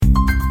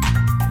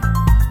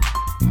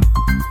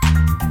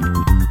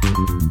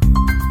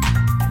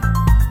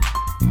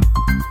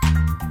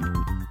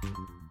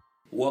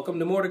Welcome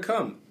to More to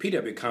Come,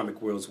 PW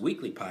Comic World's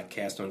weekly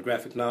podcast on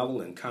graphic novel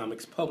and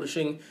comics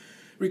publishing,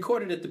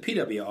 recorded at the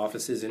PW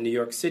offices in New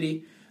York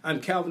City. I'm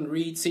Calvin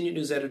Reed, Senior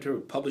News Editor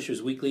of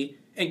Publishers Weekly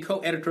and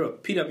co-editor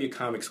of PW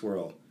Comics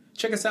World.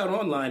 Check us out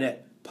online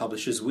at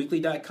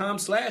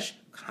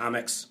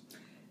publishersweekly.com/comics.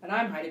 And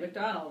I'm Heidi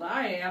McDonald.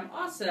 I am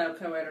also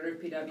co-editor of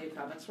PW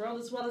Comics World,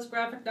 as well as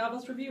graphic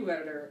novels review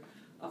editor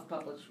of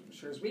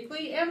Publishers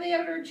Weekly and the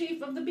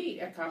editor-in-chief of The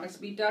Beat at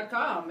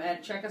comicsbeat.com.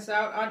 And check us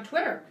out on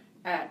Twitter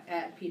at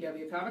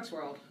PW Comics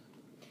World.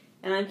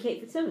 And I'm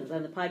Kate Fitzsimmons.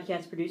 I'm the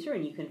podcast producer,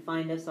 and you can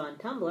find us on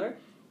Tumblr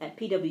at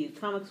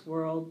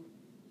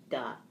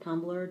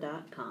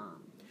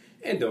pwcomicsworld.tumblr.com.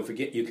 And don't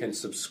forget, you can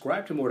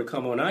subscribe to More to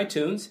Come on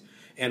iTunes.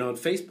 And on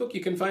Facebook, you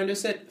can find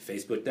us at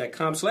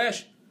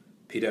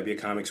facebook.com/PW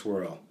Comics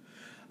World.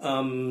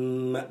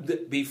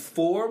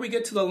 Before we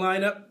get to the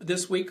lineup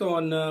this week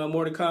on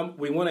More to Come,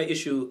 we want to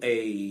issue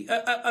a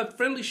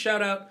friendly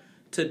shout out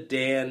to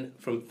Dan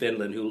from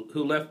Finland,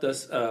 who left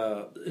us,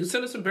 who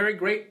sent us some very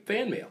great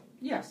fan mail.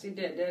 Yes, he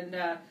did, and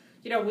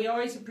we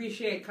always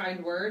appreciate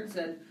kind words,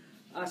 and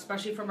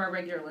especially from our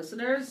regular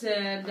listeners.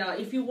 And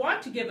if you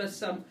want to give us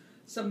some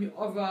of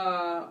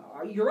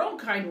your own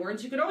kind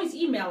words, you can always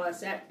email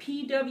us at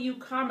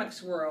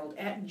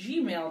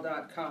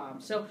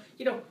pwcomicsworld@gmail.com. So,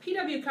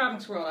 PW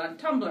Comics World on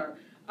Tumblr,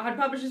 on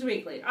Publishers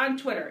Weekly, on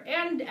Twitter,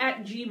 and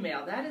at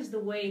Gmail. That is the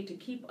way to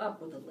keep up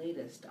with the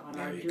latest on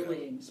our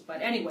doings. Go.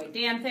 But anyway,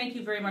 Dan, thank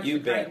you very much for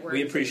the kind words.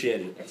 We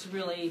appreciate it. It's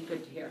really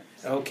good to hear.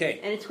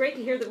 Okay. And it's great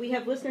to hear that we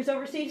have listeners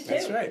overseas, too.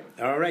 That's right.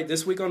 All right,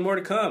 this week on More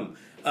to Come,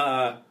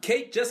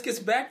 Kate just gets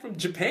back from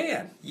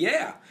Japan.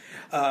 Yeah.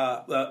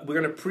 We're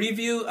going to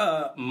preview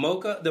the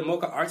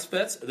MoCA Arts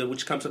Fest,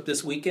 which comes up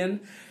this weekend.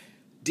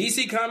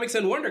 DC Comics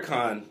and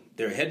WonderCon,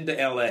 they're heading to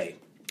L.A.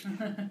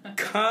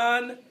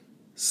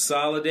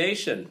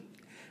 Consolidation.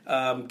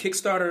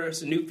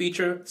 Kickstarter's new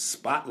feature,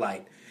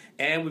 Spotlight.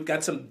 And we've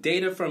got some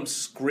data from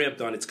Scribd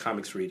on its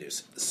comics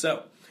readers.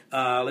 So,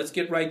 let's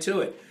get right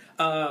to it.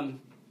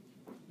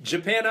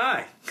 Japan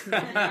Eye.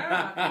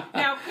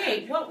 Now,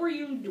 Kate, we're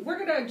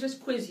going to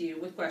just quiz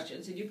you with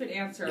questions, and you could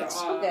answer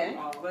all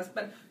of us.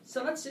 But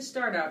so let's just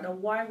start out. Now,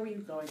 why were you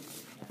going to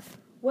Japan?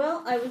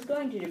 Well, I was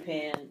going to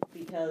Japan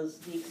because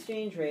the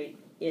exchange rate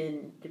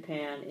in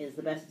Japan is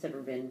the best it's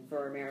ever been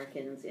for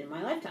Americans in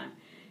my lifetime.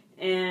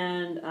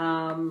 And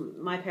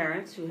my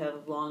parents, who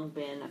have long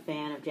been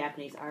fans of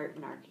Japanese art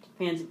and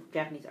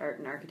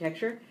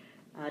architecture,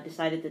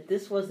 decided that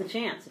this was the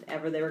chance if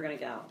ever they were going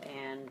to go.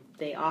 And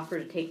they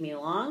offered to take me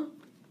along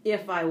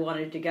if I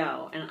wanted to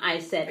go. And I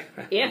said,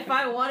 if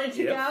I wanted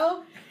to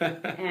go?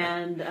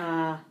 And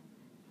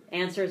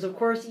answer is, of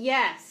course,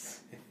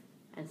 yes.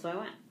 And so I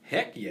went.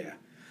 Heck yeah.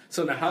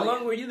 So now how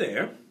long were you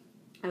there?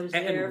 I was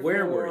there and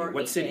where for were you?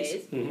 What 8 cities?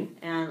 days.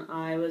 Mm-hmm. And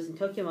I was in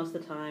Tokyo most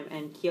of the time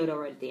and Kyoto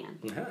right at the end.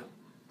 Uh-huh.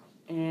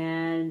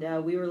 And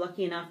we were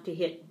lucky enough to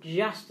hit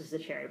just as the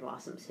cherry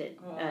blossoms hit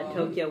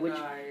Tokyo, which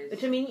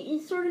I mean,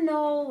 you sort of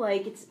know,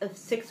 like, it's a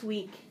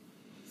 6-week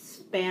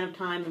span of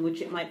time in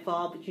which it might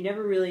fall, but you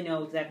never really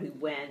know exactly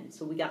when,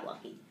 so we got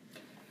lucky.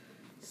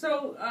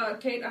 So,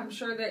 Kate, I'm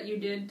sure that you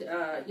did,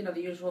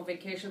 the usual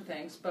vacation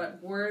things,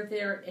 but were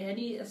there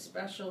any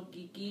special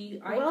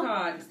geeky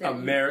icons?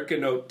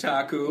 American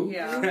Otaku?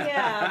 Yeah.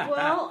 Yeah,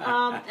 well,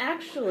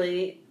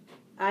 actually,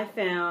 I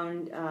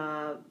found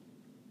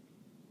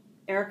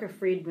Erica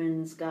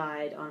Friedman's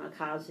guide on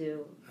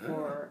Akazu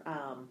for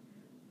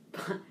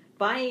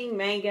buying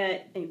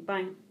manga,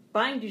 buying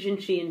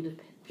doujinshi in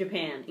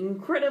Japan.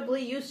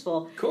 Incredibly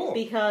useful. Cool.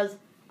 Because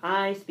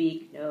I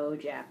speak no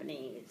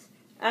Japanese.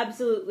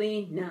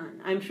 Absolutely none.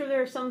 I'm sure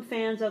there are some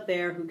fans out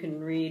there who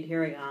can read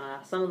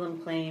hiragana. Some of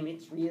them claim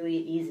it's really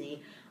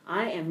easy.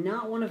 I am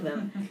not one of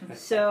them.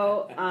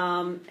 So,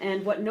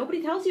 and what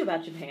nobody tells you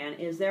about Japan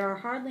is there are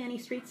hardly any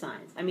street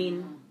signs. I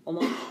mean,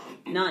 almost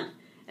none.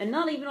 And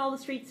not even all the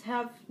streets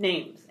have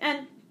names.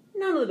 And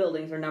none of the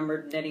buildings are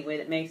numbered in any way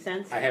that makes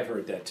sense. I have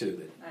heard that, too,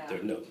 that there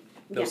are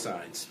no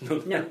signs.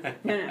 No.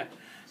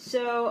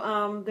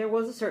 So there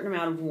was a certain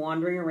amount of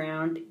wandering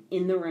around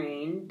in the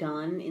rain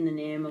done in the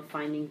name of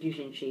finding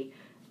doujinshi.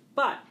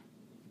 But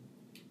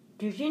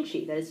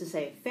doujinshi, that is to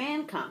say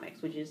fan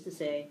comics, which is to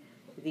say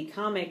the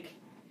comic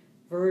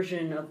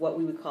version of what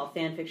we would call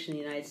fan fiction in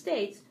the United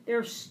States, there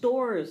are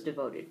stores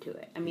devoted to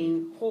it. I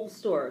mean, whole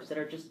stores that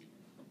are just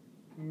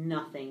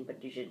nothing but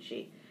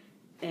doujinshi.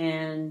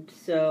 And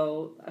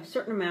so a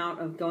certain amount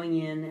of going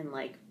in and,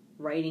 like,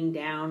 writing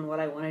down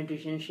what I wanted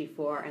doujinshi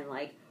for and,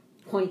 like,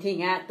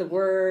 pointing at the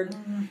word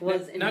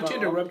was involved. Not to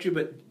interrupt you,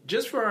 but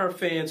just for our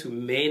fans who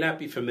may not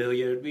be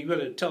familiar, we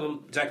better tell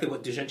them exactly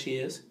what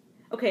doujinshi is.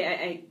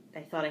 Okay,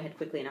 I thought I had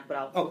quickly enough, but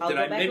I'll did go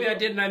I? back Maybe I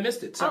did and I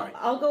missed it. Sorry.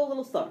 I'll go a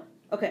little slower.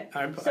 Okay.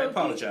 I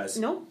apologize.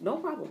 No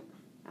problem.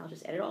 I'll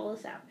just edit all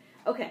this out.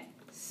 Okay.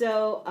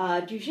 So,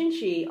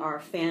 doujinshi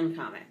are fan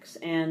comics,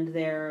 and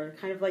they're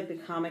kind of like the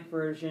comic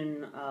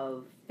version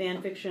of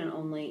fan fiction,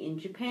 only in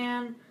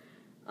Japan.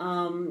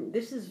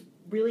 This is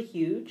really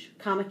huge.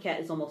 Comic Cat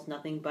is almost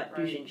nothing but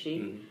doujinshi.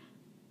 Mm-hmm.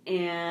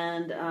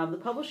 and the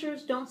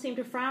publishers don't seem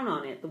to frown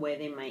on it the way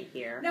they might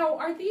here. Now,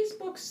 are these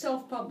books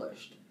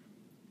self-published?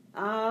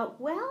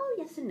 Well,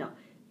 yes and no.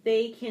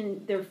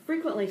 They're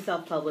frequently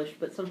self-published,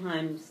 but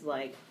sometimes,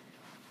 like,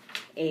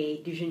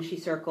 a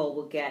doujinshi circle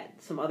will get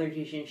some other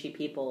doujinshi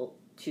people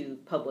to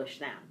publish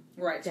them.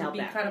 Right, to so help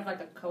it'd be out. kind of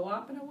like a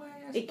co-op in a way,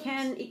 I It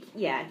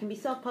suppose? can be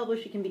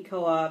self-published, it can be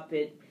co-op,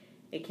 it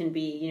can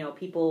be,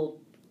 people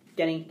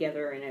getting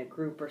together in a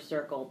group or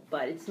circle,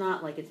 but it's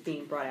not like it's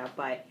being brought out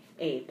by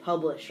a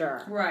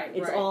publisher. Right,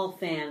 It's right. all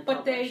fan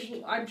But published.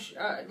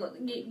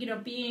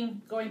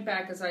 going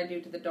back as I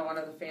do to the dawn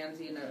of the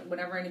fanzine,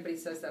 whenever anybody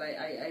says that,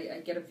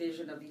 I get a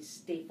vision of these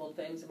staple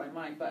things in my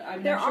mind. But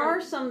I'm There not sure.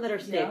 are some that are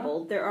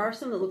stapled. There are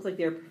some that look like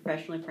they're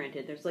professionally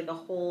printed. There's like a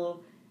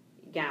whole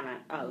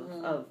gamut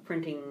of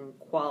printing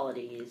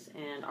qualities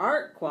and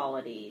art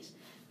qualities.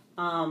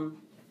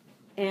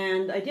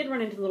 And I did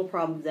run into the little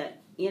problem that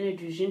in a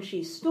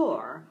doujinshi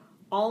store,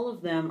 all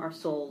of them are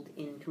sold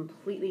in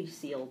completely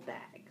sealed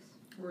bags.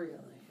 Really?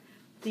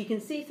 So you can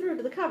see through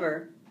to the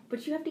cover,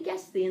 but you have to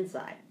guess the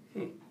inside.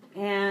 Hmm.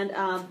 And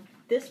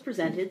this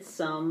presented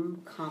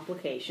some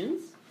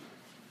complications.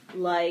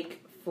 Like,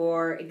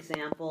 for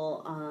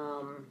example,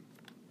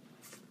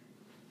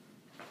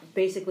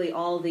 basically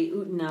all the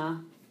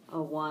Utena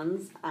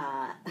ones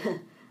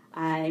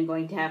I'm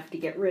going to have to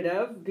get rid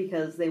of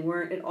because they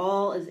weren't at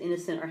all as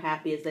innocent or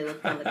happy as they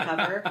looked on the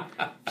cover.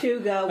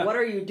 Chuga, what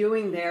are you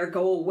doing there?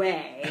 Go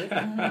away.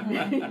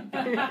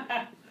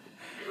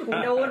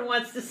 No one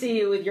wants to see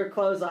you with your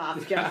clothes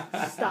off.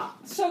 Just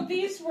stop. So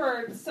these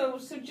were so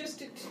just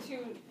to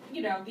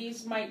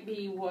these might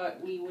be what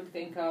we would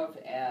think of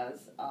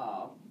as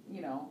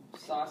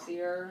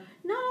saucier.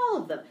 Not all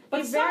of them. But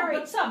They some, vary.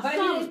 but some. But I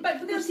mean,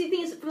 but the see,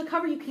 thing is, from the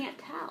cover you can't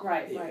tell.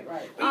 Right. Well,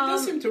 it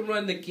does seem to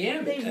run the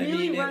gamut. They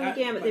really run the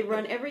gamut. They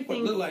run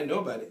everything. What little I know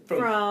about it.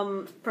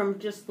 From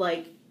just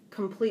like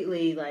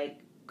completely like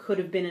could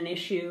have been an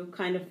issue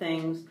kind of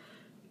things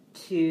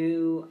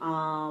to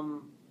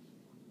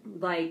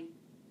like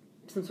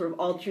some sort of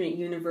alternate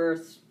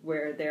universe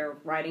where they're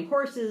riding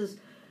horses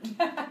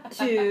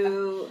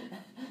to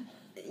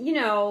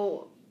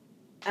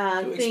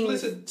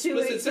things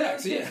explicit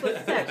sex, yeah.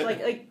 explicit sex,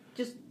 like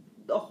just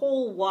a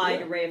whole wide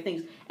Yeah. array of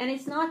things. And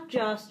it's not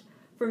just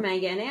for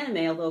manga and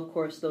anime, although of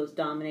course those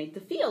dominate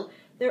the field.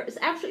 There is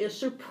actually a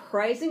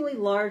surprisingly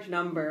large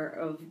number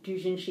of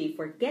doujinshi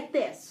for, get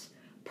this,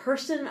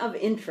 person of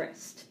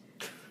interest.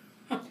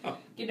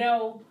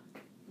 Now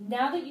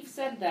that you've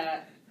said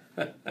that,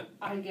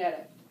 I get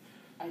it.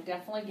 I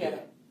definitely get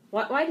it.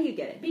 Why do you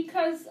get it?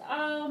 Because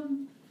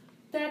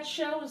that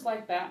show is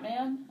like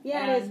Batman.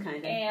 Yeah, and, it is kind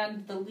of.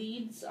 And the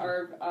leads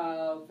are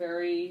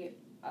very,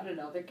 I don't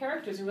know, their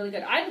characters are really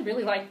good. I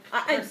really like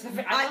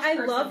I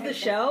love the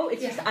show.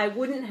 It's just I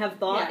wouldn't have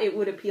thought it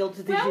would appeal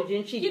to the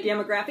doujinshi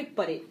demographic,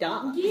 but it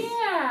does.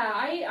 Yeah,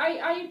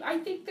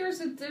 I think there's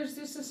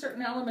just a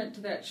certain element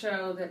to that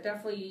show that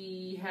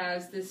definitely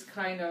has this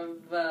kind of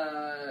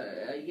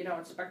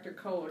Inspector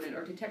Conan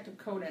or Detective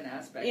Conan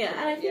aspect. Yeah, to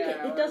and I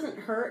think it doesn't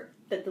hurt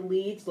that the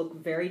leads look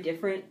very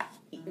different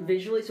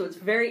visually, so it's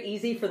very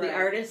easy for the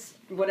artists,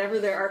 whatever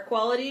their art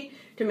quality,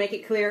 to make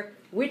it clear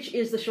which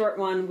is the short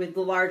one with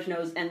the large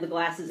nose and the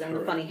glasses and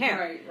the funny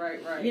hair. Right.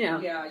 Yeah,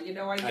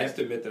 I have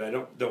to admit that I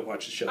don't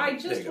watch the show. I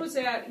just was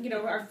at,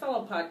 our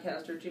fellow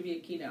podcaster,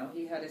 Jimmy Aquino,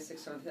 he had his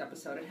 600th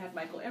episode and had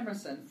Michael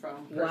Emerson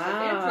from Person of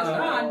Interest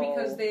on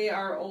because they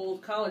are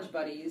old college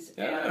buddies.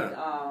 Yeah.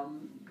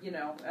 And,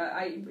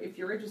 if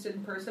you're interested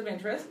in Person of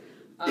Interest,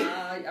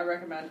 I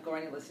recommend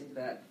going and listening to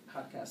that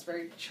podcast.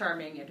 Very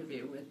charming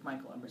interview with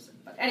Michael Emerson.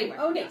 But anyway.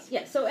 Oh, yes.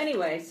 Yeah.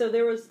 So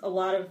there was a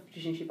lot of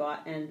doujinshi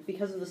bought, and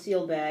because of the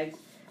sealed bags,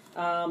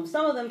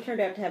 some of them turned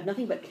out to have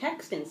nothing but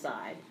text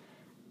inside.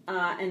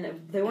 And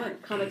they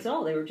weren't comics at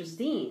all. They were just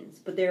zines.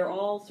 But they're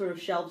all sort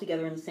of shelved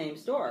together in the same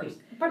stores.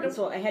 And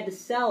so I had to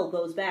sell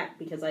those back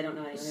because I don't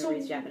know anyone who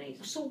reads Japanese.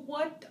 So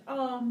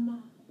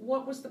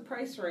what was the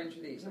price range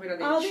of these? I mean,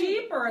 are they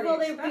cheap or are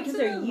they expensive? Because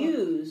they're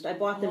used. I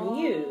bought them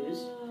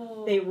used.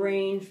 They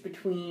range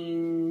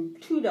between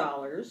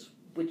 $2,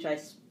 which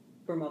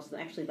for most of them,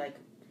 actually, like,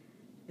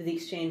 the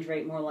exchange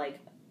rate more like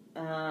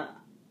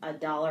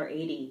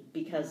 $1.80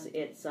 because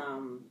it's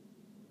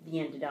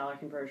yen to dollar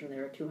conversion. They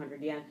were 200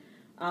 yen.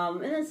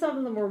 And then some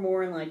of them were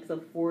more in like the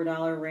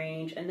 $4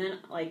 range, and then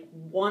like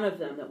one of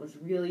them that was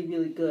really,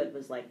 really good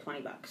was like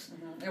 $20.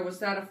 Mm-hmm. And was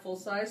that a full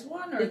size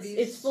one, or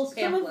It's full.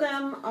 Some of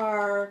them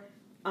are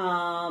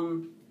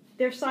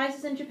their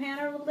sizes in Japan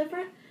are a little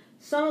different.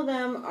 Some of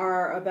them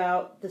are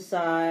about the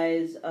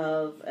size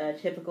of a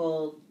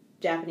typical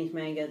Japanese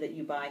manga that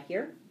you buy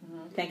here,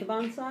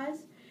 tankobon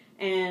size,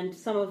 and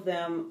some of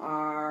them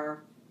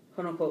are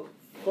quote unquote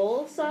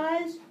full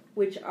size,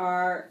 which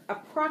are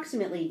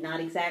approximately, not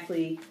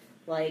exactly,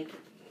 like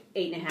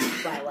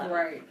 8.5 by 11.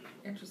 Right.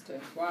 Interesting.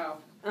 Wow.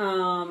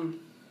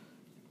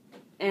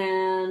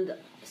 And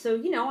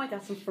so, I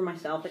got some for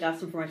myself. I got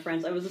some for my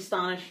friends. I was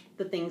astonished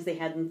the things they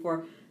had them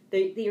for.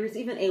 There was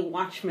even a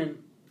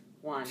Watchmen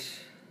one.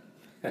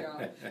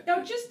 Yeah.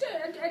 Now, just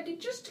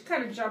to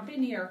kind of jump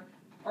in here,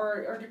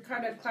 or to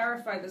kind of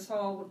clarify this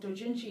whole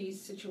doujinshi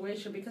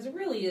situation, because it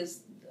really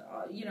is,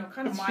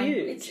 kind of It's mind.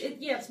 huge.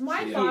 It's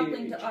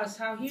mind-boggling huge. to us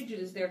how huge it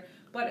is there.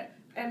 But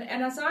and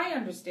as I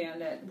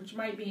understand it, which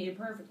might be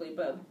imperfectly,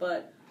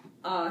 but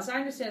as I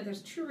understand it,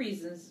 there's two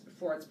reasons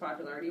for its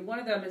popularity. One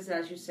of them is,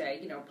 as you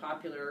say,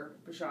 popular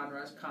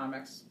genres,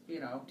 comics,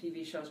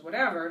 TV shows,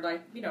 whatever,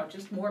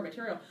 just more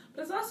material.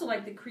 But it's also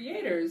like the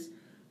creators,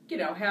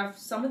 have,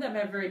 some of them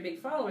have very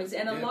big followings,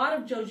 and a lot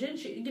of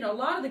doujinshi, a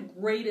lot of the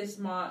greatest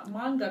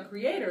manga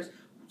creators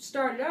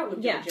started out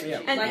with doujinshi.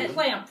 Yeah. Like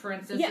Clamp, for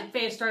instance,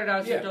 Faye started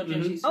out as a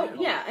doujinshi. Oh,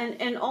 yeah,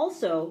 and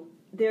also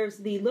there's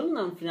the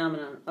little-known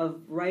phenomenon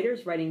of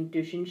writers writing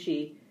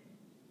doujinshi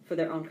for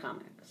their own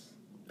comics.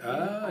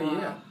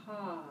 Yeah.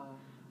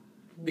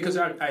 Because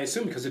I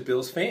assume because it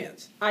builds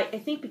fans. I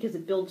think because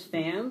it builds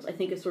fans. I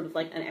think it's sort of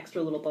like an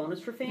extra little bonus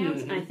for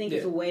fans. And I think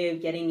it's a way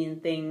of getting in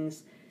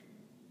things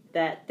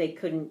that they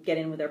couldn't get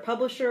in with their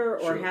publisher,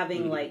 or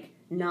having like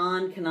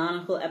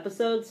non-canonical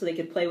episodes so they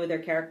could play with their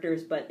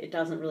characters, but it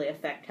doesn't really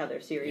affect how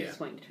their series is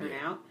going to turn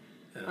out.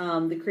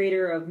 The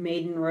creator of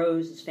Maiden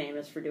Rose is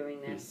famous for doing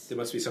this. There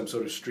must be some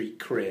sort of street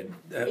cred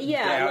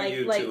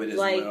value to it as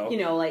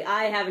well. Like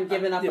I haven't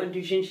given up on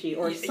doujinshi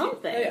or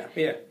something.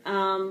 Yeah.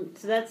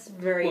 So that's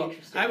very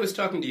interesting. I was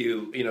talking to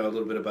you, a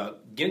little bit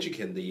about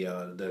Genjiken,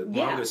 the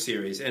manga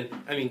series, and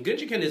I mean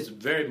Genjiken is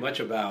very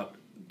much about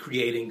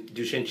creating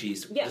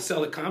doujinshis to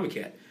sell a comic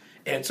at.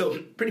 And so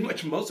pretty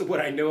much most of what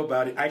I know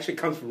about it actually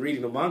comes from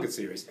reading the manga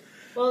series.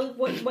 Well,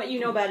 what you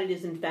know about it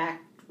is in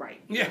fact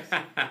right. Yeah.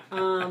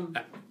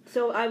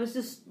 So I was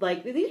just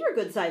like, these were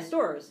good-sized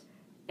stores.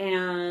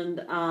 And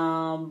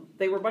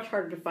they were much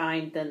harder to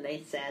find than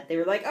they said. They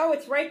were like, oh,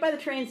 it's right by the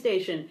train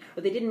station.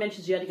 What they didn't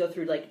mention is you had to go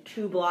through like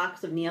 2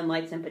 blocks of neon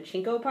lights and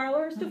pachinko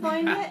parlors to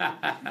find it.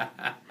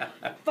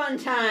 Fun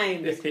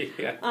times.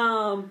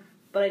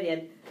 But I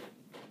did.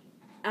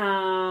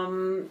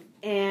 And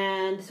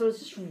so it's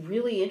just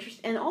really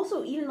interesting. And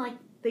also, even like,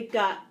 they've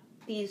got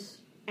these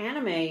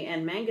anime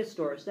and manga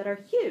stores that are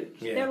huge.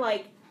 Yeah. They're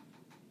like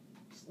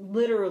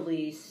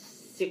literally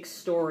 6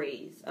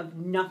 stories of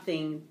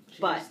nothing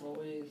but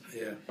like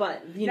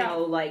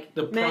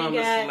the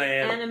manga,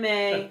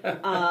 anime,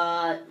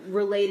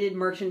 related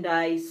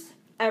merchandise,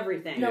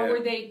 everything. Now,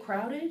 were they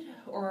crowded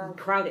or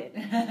crowded?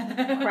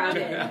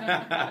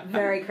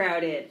 Very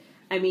crowded.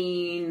 I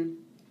mean,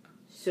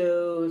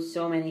 so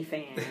many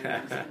fans.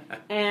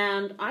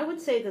 And I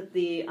would say that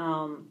the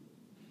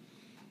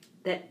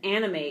that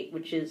Animate,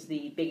 which is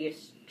the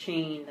biggest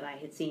chain that I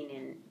had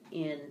seen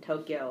in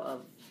Tokyo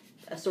of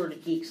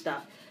assorted geek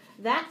stuff,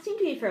 that seemed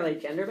to be fairly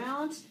gender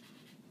balanced,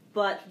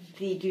 but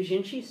the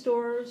doujinshi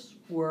stores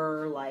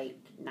were like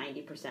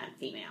 90%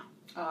 female.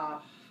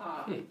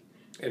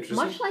 Interesting.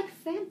 Much like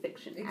fan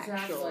fiction,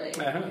 exactly.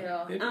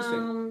 actually.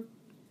 Interesting.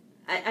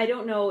 I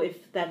don't know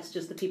if that's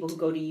just the people who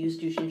go to use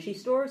doujinshi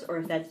stores, or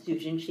if that's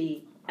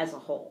doujinshi as a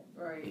whole.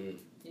 Right.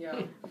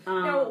 Yeah.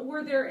 Now,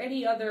 were there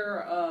any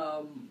other,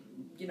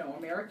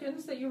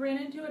 Americans that you ran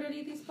into at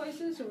any of these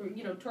places, or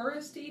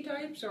touristy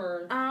types,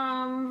 or?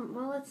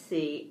 Well, let's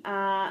see.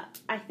 I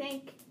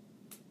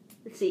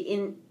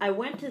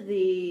went to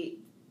the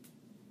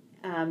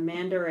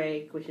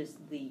Mandarake, which is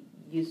the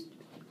used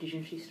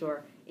doujinshi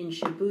store in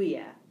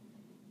Shibuya,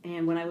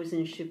 and when I was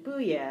in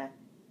Shibuya,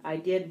 I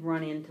did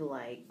run into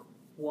like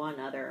one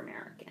other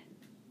American,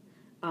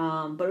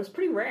 but it was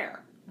pretty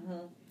rare.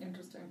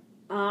 Interesting.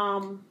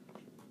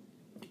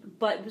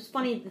 But it was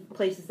funny the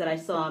places that I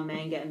saw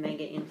manga and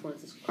manga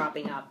influences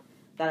cropping up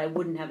that I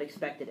wouldn't have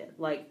expected it.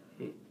 Like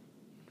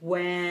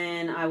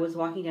when I was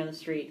walking down the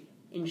street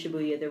in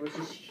Shibuya, there was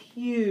this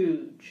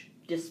huge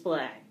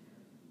display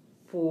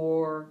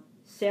for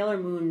Sailor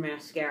Moon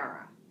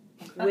mascara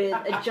with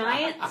a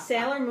giant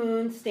Sailor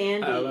Moon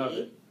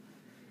standee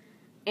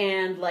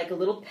and like a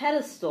little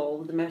pedestal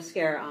with the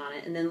mascara on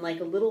it, and then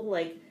like a little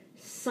like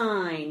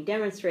sign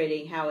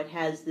demonstrating how it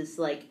has this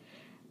like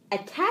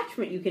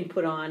attachment you can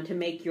put on to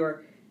make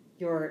your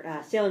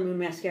Sailor Moon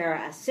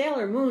mascara a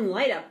Sailor Moon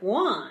light up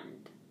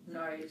wand.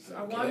 Nice.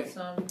 I want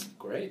some.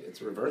 Great.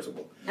 It's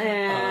reversible.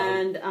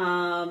 And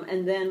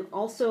then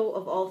also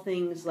of all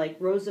things like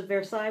Rose of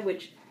Versailles,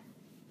 which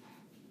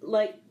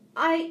like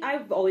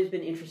I've always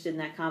been interested in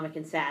that comic,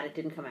 and sad it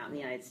didn't come out in the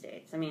United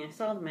States. I mean, I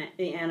saw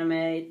the anime;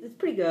 it's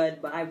pretty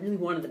good, but I really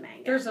wanted the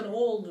manga. There's an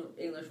old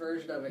English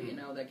version of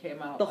it, that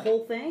came out. The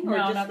whole thing, or no,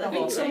 just not the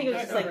whole thing. I think it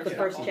was just like the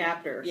first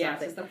chapter. Or yeah,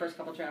 something. it's the first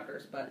couple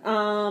chapters, but.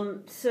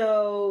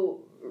 So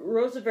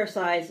Rose of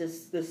Versailles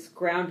is this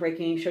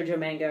groundbreaking shoujo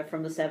manga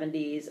from the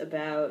 70s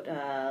about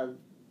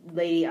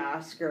Lady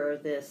Oscar,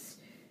 this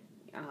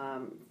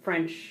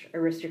French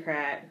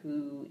aristocrat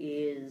who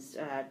is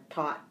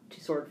taught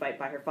to sword fight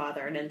by her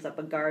father and ends up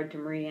a guard to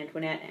Marie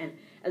Antoinette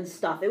and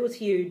stuff. It was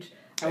huge.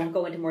 I won't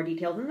go into more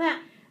detail than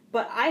that.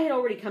 But I had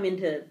already come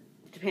into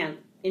Japan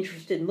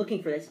interested in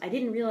looking for this. I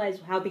didn't realize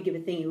how big of a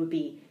thing it would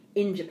be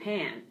in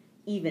Japan,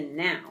 even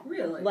now.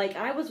 Really? Like,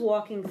 I was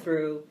walking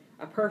through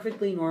a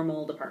perfectly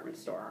normal department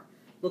store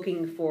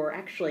looking for,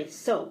 actually,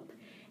 soap.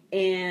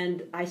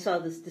 And I saw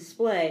this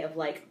display of,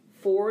 like,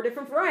 4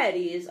 different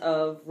varieties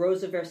of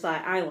Rose of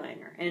Versailles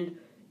eyeliner. And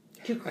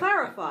to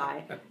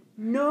clarify,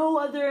 no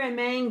other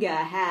manga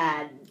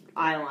had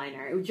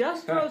eyeliner. It was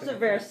just Rose of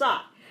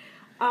Versailles.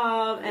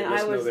 And I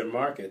know their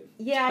market.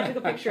 Yeah, I took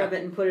a picture of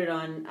it and put it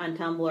on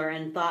Tumblr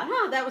and thought,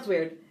 that was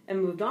weird,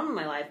 and moved on in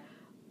my life.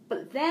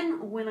 But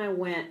then when I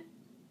went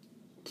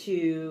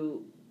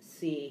to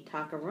see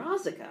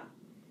Takarazuka,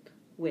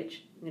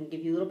 which I'm going to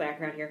give you a little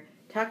background here.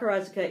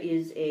 Takarazuka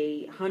is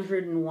a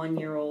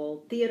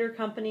 101-year-old theater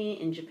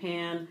company in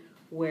Japan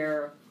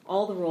where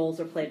all the roles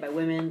are played by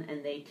women,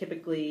 and they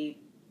typically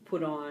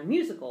put on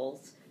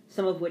musicals,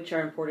 some of which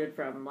are imported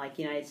from like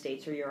United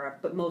States or Europe,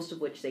 but most of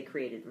which they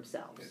created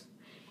themselves.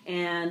 Yeah.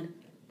 And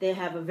they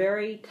have a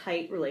very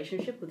tight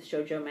relationship with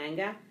shoujo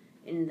manga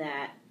in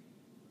that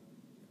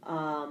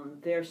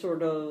they're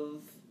sort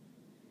of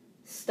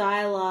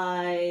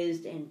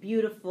stylized and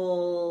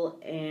beautiful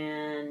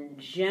and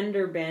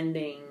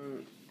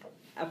gender-bending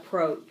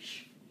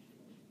approach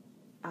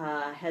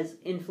has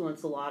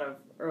influenced a lot of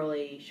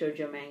early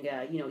shoujo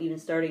manga, even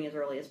starting as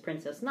early as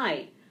Princess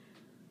Knight.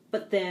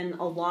 But then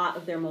a lot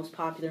of their most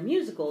popular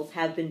musicals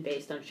have been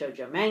based on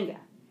shoujo manga.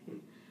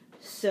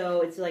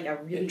 So it's like a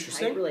really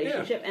tight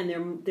relationship, and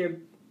they're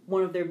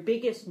one of their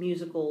biggest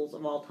musicals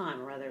of all time,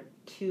 or rather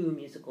 2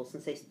 musicals,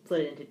 since they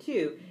split it into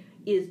 2,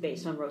 is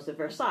based on Rose of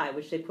Versailles,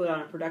 which they put on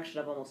a production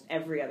of almost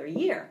every other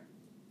year.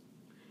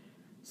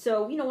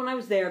 So, when I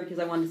was there, because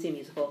I wanted to see a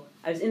musical,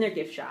 I was in their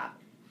gift shop,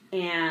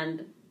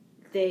 and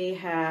they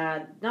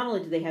had, not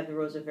only did they have the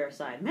Rose of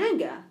Versailles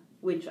manga,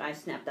 which I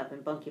snapped up in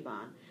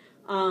Bunkyban,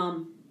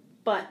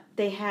 but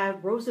they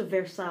had Rose of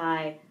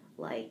Versailles,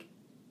 like,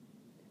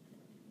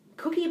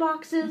 cookie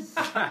boxes,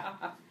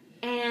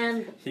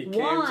 and he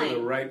came wine. to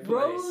the right place.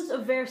 Rose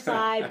of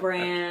Versailles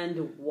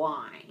brand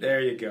wine.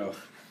 There you go.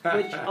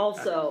 Which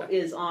also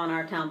is on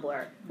our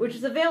Tumblr, which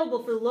is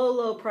available for the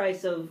low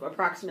price of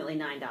approximately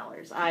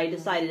 $9. I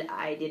decided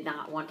I did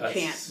not want to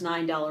chance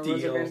 $9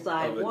 Rose of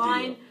Versailles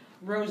wine.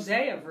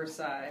 Rosé of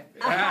Versailles.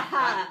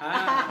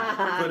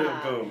 Put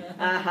it boom.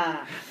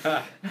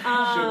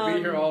 She'll be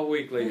here all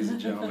week, ladies and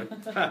gentlemen.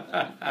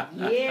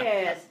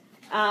 Yes.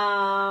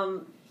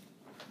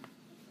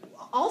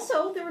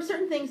 Also, there were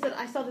certain things that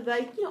I saw that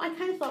I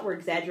kind of thought were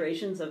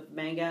exaggerations of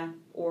manga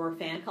or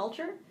fan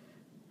culture.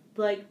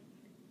 Like,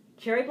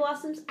 cherry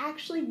blossoms,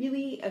 actually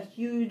really a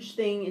huge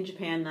thing in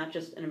Japan, not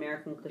just an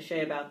American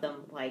cliche about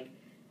them. Like,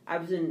 I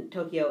was in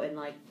Tokyo, and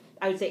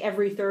I would say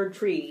every third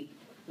tree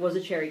was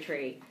a cherry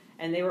tree,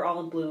 and they were all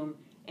in bloom,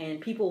 and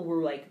people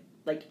were like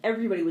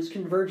everybody was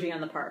converging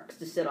on the parks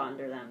to sit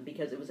under them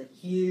because it was a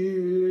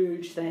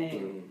huge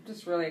thing.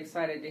 Just really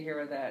excited to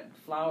hear that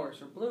flowers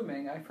are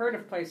blooming. I've heard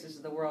of places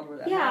in the world where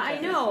that I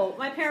happens. know.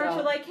 My parents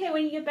were like, hey,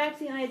 when you get back to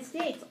the United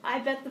States, I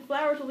bet the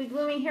flowers will be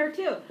blooming here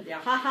too. Yeah.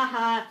 Ha ha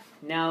ha.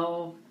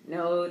 No,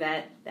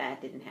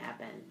 that didn't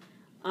happen.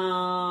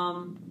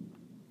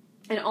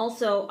 And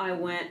also I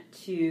went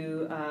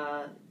to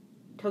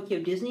Tokyo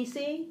Disney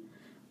Sea,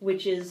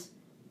 which is,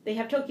 they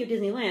have Tokyo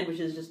Disneyland, which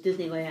is just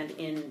Disneyland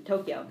in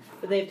Tokyo.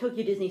 But they have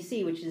Tokyo Disney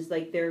Sea, which is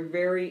like their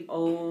very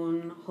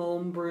own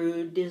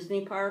home-brewed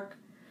Disney park,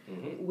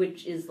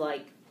 which is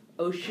like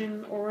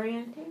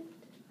ocean-oriented.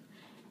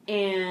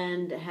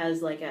 And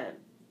has like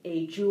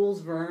a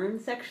Jules Verne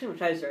section,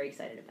 which I was very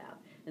excited about.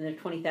 And there's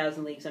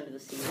 20,000 Leagues Under the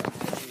Sea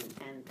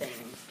and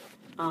things.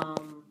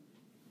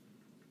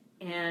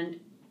 And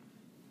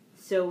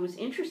so it was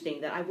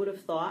interesting that I would have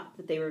thought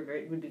that they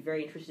would be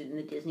very interested in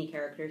the Disney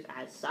characters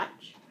as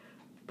such.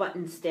 But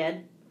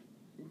instead,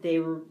 they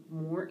were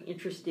more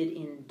interested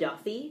in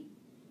Duffy,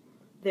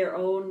 their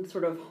own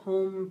sort of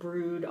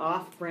home-brewed,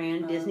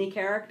 off-brand Disney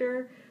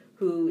character,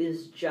 who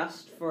is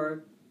just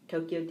for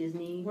Tokyo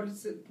Disney. What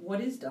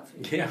is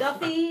Duffy? Yeah.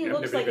 Duffy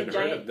looks like a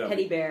giant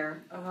teddy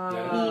bear.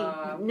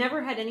 He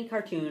never had any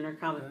cartoon or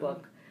comic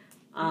book.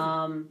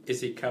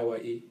 Is he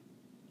kawaii?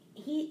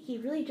 He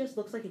really just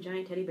looks like a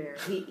giant teddy bear.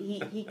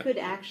 He could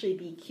actually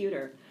be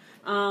cuter.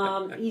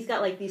 He's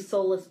got like these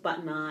soulless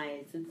button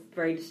eyes. It's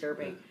very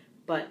disturbing.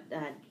 But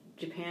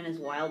Japan is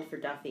wild for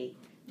Duffy.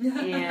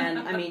 And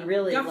I mean,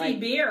 really, Duffy like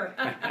beer.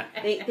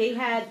 they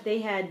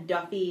had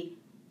Duffy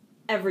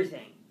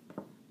everything,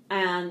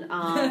 and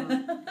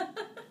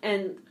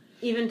and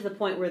even to the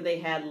point where they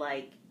had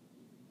like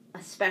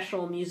a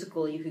special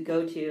musical you could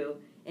go to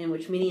in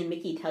which Minnie and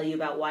Mickey tell you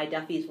about why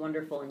Duffy's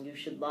wonderful and you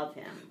should love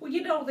him. Well,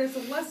 there's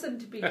a lesson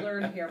to be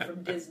learned here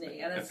from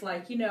Disney, and it's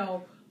like,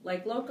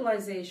 like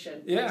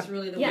localization is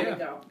really the way to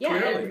go. Yeah,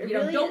 and,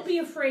 really don't be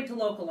afraid to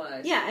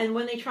localize. Yeah, and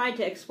when they tried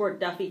to export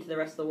Duffy to the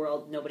rest of the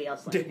world, nobody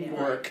else liked it. Didn't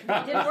work.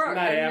 It didn't work.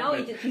 Not No,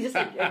 he's just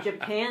a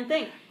Japan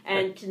thing.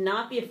 And to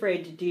not be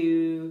afraid to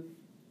do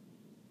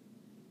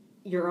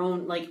your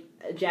own, like,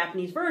 a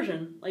Japanese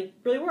version, like,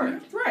 really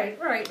worked. Right.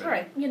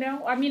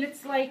 I mean,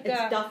 it's like...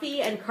 It's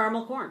Duffy and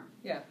caramel corn.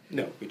 Yeah.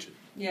 No, we should.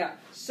 Yeah.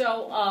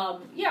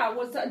 So,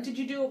 did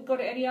you go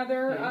to any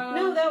other...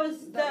 No, that was...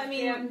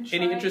 Any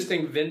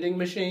interesting vending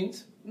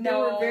machines?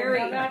 No,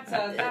 that's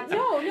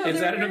Is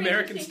that an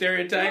American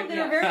stereotype? No,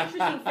 they were very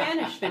interesting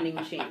Spanish vending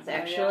machines,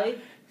 actually.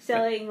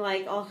 Selling,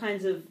 like, all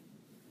kinds of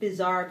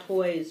bizarre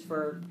toys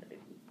for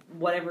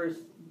whatever's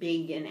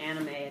big in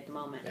anime at the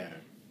moment. Yeah.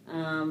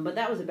 But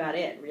that was about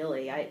it,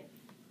 really.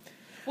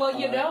 Well,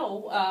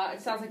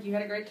 it sounds like you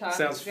had a great time.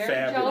 Sounds Very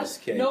fabulous, jealous.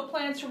 Kate. No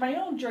plans for my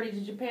own journey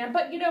to Japan,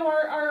 but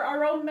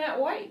our own Matt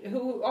White,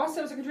 who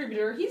also is a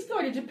contributor, he's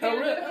going to Japan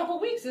really? in a couple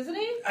weeks, isn't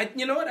he?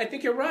 You know what? I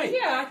think you're right.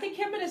 Yeah, I think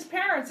him and his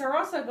parents are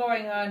also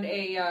going on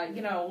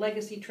a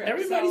legacy trip.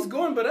 Everybody's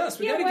going but us.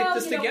 We got to get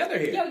this together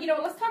here.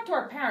 Let's talk to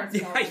our parents.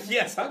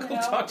 Yes, I'll go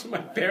talk to my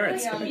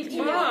parents. Yeah, me too.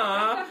 Mom,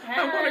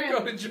 I want to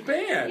go to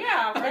Japan.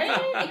 Yeah,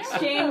 right?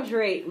 Exchange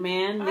rate,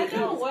 man. I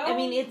know, well- I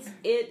mean,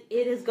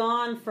 it has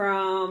gone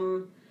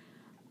from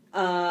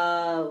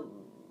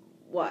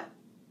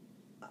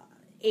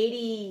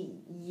 80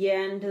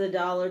 yen to the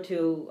dollar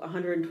to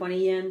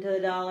 120 yen to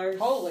the dollar.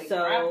 Holy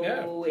so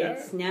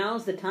crap.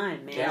 now's the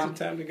time, man. Now's the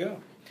time to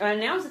go.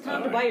 Now's the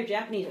time to buy your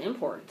Japanese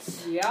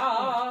imports.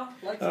 Yeah,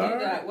 let's do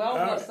that. Well,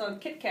 all plus some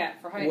Kit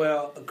Kat for hiking.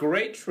 Well, a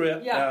great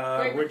trip. Yeah,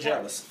 great we're report.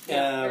 jealous.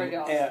 Yeah, very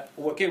jealous.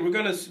 Okay, we're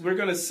gonna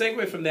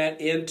segue from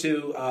that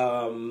into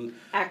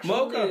Actual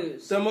Mocha,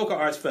 news. the Mocha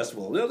Arts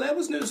Festival. Well, that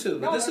was news too.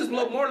 But No, this is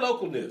that's good. more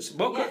local news.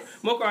 Mocha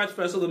Arts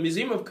Festival, the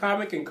Museum of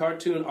Comic and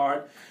Cartoon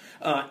Art.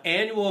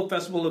 Annual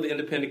Festival of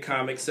Independent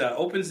Comics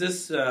opens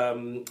this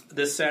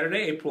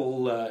Saturday,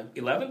 April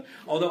 11th.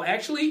 Although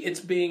actually it's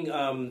being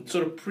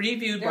sort of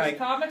previewed There's by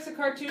Comics and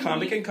Cartoon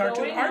Comic Week and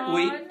Cartoon going Art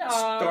Week on,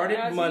 started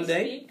as we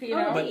Monday,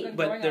 speak,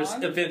 but there's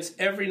on. events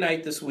every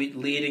night this week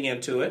leading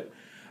into it.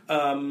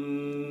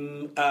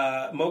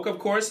 MoCA, of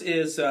course,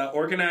 is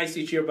organized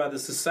each year by the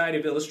Society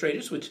of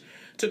Illustrators, which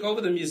took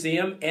over the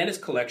museum and its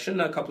collection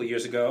a couple of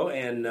years ago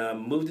and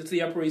moved it to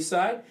the Upper East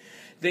Side.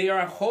 They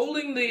are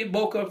holding the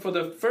MoCA for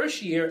the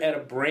first year at a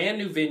brand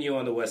new venue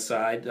on the west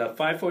side,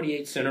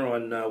 548 Center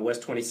on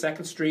West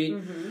 22nd Street.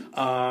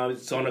 Mm-hmm.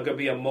 It's going to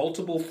be a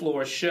multiple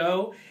floor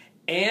show,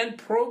 and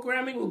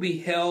programming will be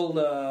held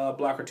a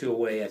block or two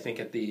away, I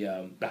think, at the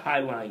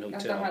Highline Hotel.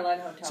 At the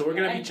Highline Hotel. So we're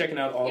going to be checking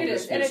out all it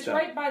this is, new and it's stuff.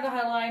 right by the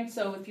Highline.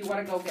 So if you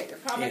want to go get your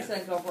comics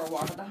and go for a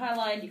walk on the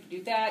Highline, you can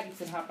do that. You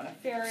can hop on a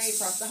ferry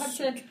across the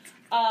Hudson.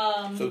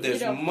 So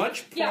there's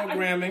much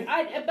programming. But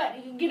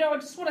I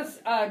just want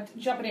to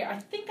jump in here. I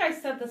think I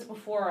said this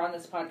before on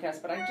this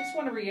podcast, but I just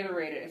want to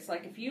reiterate it. It's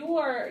like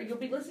you'll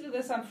be listening to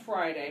this on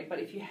Friday, but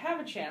if you have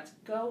a chance,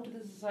 go to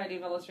the Society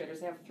of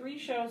Illustrators. They have 3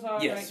 shows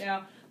on right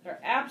now. They're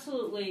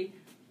absolutely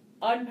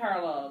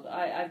unparalleled.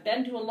 I've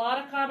been to a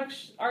lot of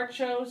comics art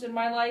shows in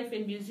my life,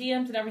 in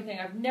museums and everything.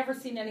 I've never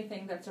seen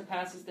anything that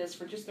surpasses this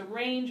for just the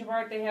range of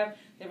art they have.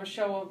 They have a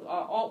show of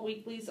alt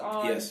weeklies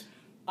on. Yes.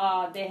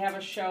 They have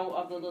a show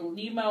of the Little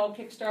Nemo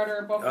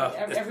Kickstarter book.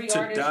 Every to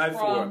artist die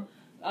from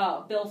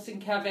Bill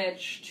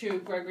Sienkiewicz to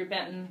Gregory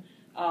Benton.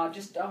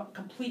 Just a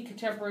complete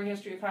contemporary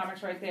history of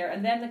comics right there.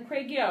 And then the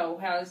Craig Yo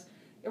has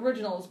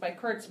originals by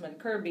Kurtzman,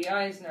 Kirby,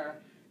 Eisner,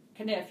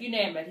 Kniff, you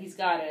name it, he's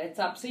got it. It's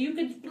up. So you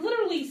could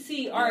literally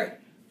see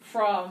art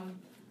from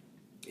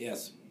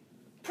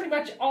pretty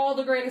much all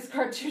the greatest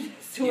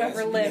cartoonists who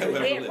ever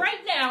lived.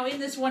 Right now in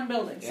this one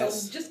building.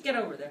 Yes. So just get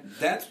over there.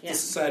 That's what the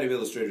Society of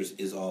Illustrators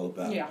is all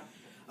about. Yeah.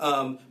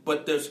 But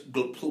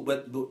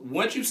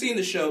once you've seen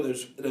the show,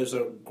 there's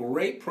a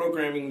great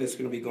programming that's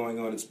going to be going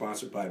on and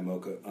sponsored by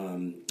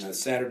MoCA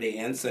Saturday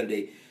and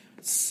Sunday.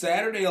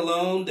 Saturday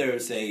alone,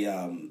 there's a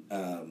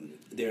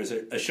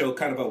show,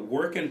 kind of a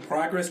work in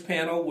progress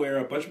panel where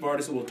a bunch of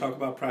artists will talk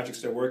about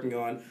projects they're working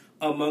on.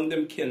 Among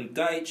them, Ken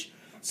Deitch,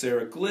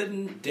 Sarah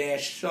Glidden,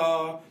 Dash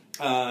Shaw,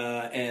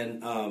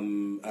 and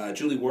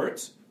Julie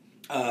Wirtz.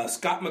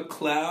 Scott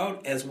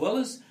McCloud, as well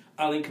as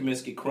Eileen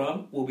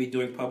Kaminsky-Crumb, will be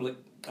doing public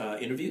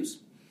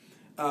interviews,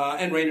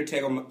 and Rainer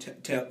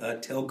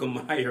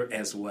Telgemeier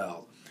as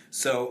well.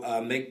 So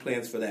make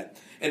plans for that.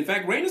 In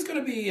fact, Rainer's going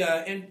to be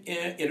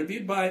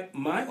interviewed by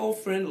my old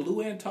friend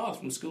Lou Ann Toss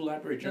from School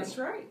Library Journal. That's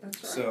right.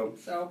 So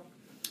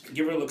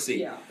give her a look-see.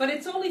 Yeah, but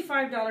it's only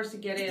 $5 to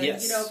get in.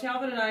 Yes.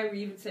 Calvin and I were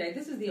even saying,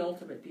 this is the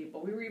ultimate,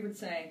 people. We were even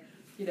saying,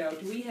 do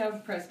we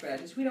have press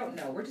badges? We don't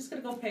know. We're just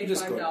going to go pay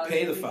 $5.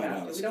 Pay the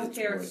 $5. We don't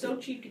care. It's so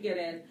cheap to get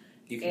in.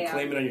 You can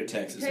claim it on your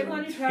taxes. Claim it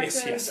on your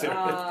taxes. Yes,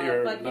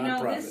 they're but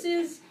non-profit. This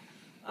is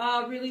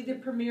really the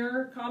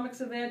premier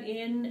comics event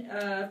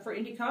for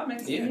indie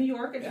comics in New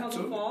York until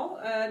the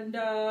fall, and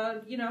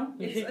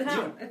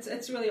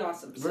it's really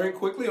awesome. Very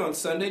quickly on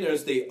Sunday,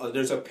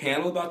 there's a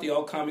panel about the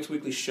All Comics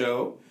Weekly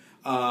show.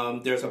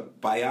 There's a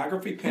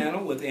biography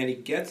panel with Andy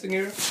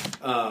Getzinger,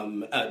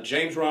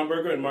 James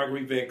Romberger, and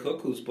Marguerite Van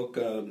Cook, whose book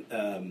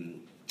The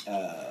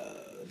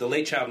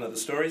Late Child and Other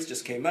Stories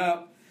just came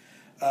out.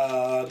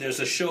 There's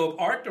a show of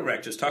art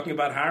directors talking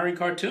about hiring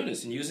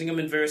cartoonists and using them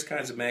in various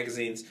kinds of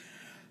magazines.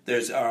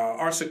 There's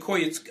our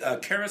Sequoia's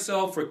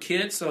Carousel for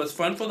kids, so it's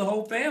fun for the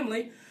whole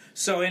family.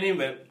 So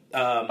anyway,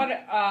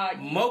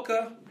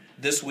 MoCA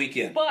this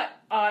weekend. But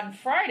on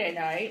Friday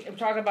night, we're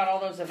talking about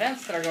all those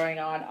events that are going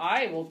on.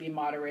 I will be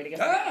moderating a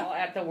panel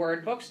at the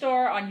Word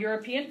Bookstore on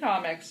European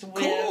comics with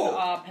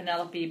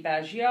Penelope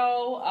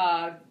Baggio,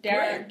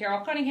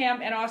 Daryl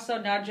Cunningham, and also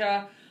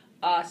Nadja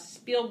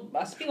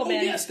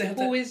Spiegelman, yes, they have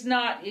who that. is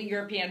not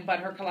European, but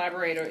her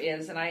collaborator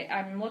is, and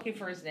I'm looking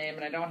for his name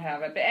and I don't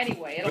have it. But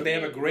anyway, But they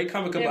have a great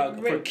comic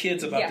for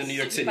kids about the New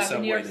York City subway.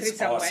 The New York City That's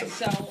subway. awesome.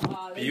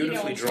 So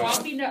Beautifully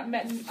drawn.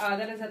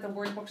 that is at the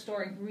Word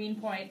Bookstore in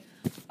Greenpoint.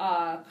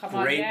 Come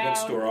on Great down.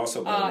 bookstore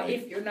also, by the way.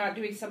 If you're not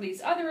doing some of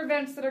these other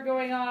events that are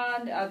going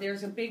on,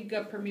 there's a big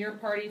premiere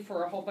party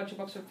for a whole bunch of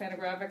books from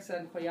Fantagraphics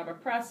and Koyama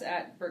Press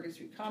at Bergen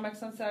Street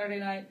Comics on Saturday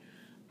night.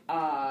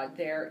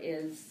 There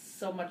is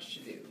so much to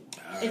do.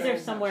 Is there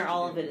somewhere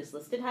all of it is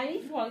listed,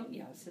 Heidi? Well,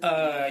 yes.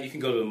 You can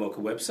go to the MoCA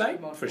website,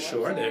 MoCA for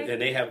sure. website.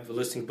 And they have a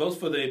listing both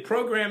for the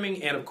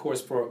programming and, of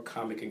course, for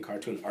Comic and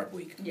Cartoon Art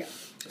Week. Yeah.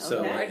 So,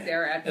 Okay. Right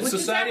there at and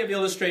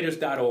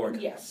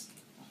societyofillustrators.org. Yes.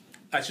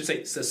 I should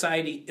say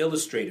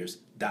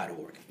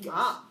societyillustrators.org.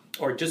 Ah.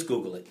 Or just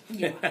Google it.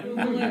 Yeah,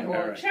 Google it or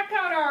All right. check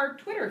out our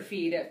Twitter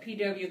feed at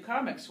PW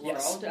Comics World,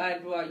 Yes.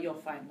 and you'll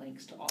find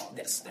links to all of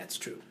Yes, it. that's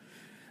true.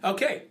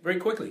 Okay, very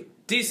quickly.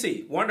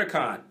 DC,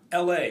 WonderCon,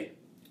 LA.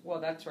 Well,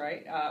 that's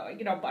right. I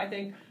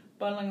think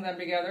bundling them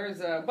together is.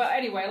 But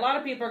anyway, a lot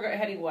of people are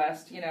heading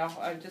west.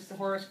 Just the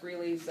Horace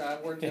Greeley's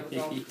words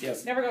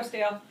Yes. never go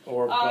stale.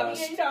 Or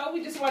bust.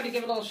 We just wanted to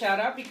give a little shout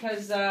out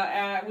because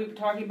we've been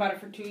talking about it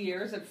for 2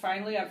 years, and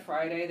finally on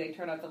Friday they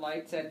turned out the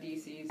lights at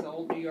DC's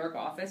old New York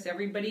office.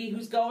 Everybody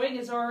who's going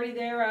is already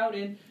there out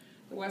in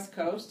the West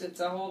Coast. It's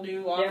a whole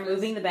new office. They're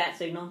moving the bat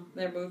signal.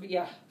 They're moving,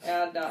 yeah.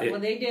 And well,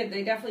 they did.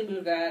 They definitely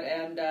moved that.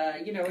 And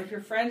if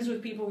you're friends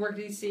with people who work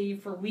at DC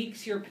for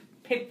weeks, your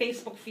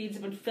Facebook feeds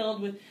have been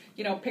filled with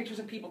pictures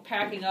of people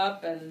packing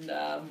up, and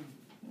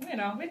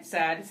it's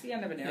sad. It's the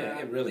end of an era. Yeah,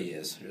 it really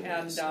is. It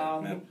really is.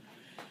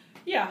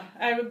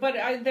 But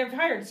they've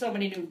hired so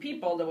many new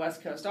people in the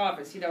West Coast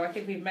office. I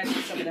think we've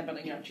mentioned some of them,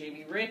 but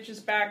Jamie Rich is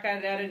back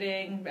at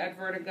editing at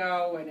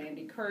Vertigo, and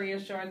Andy Curry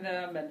has joined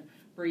them, and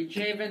Bree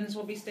Javins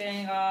will be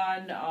staying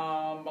on.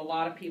 A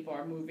lot of people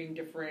are moving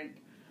different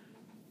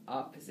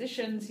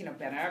positions.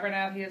 Ben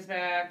Abernathy is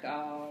back.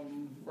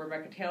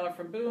 Rebecca Taylor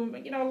from Boom.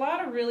 A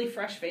lot of really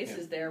fresh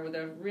faces there with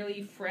a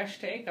really fresh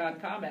take on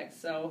comics.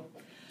 So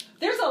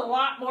there's a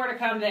lot more to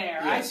come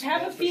there. Yes, I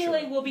have a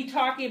feeling sure. we'll be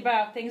talking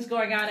about things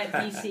going on at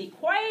DC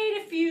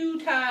quite a few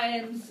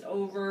times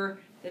over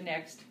the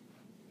next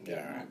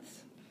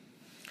months.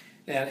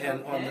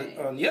 And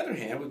on the other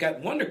hand, we've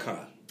got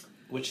WonderCon,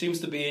 which seems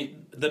to be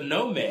the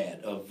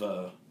nomad of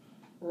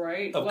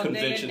Right. of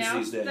conventions they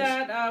announced these days.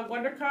 that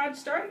WonderCon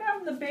started out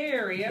in the Bay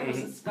Area,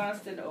 was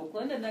discussed in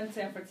Oakland, and then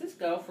San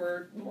Francisco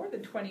for more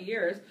than 20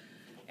 years.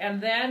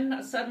 And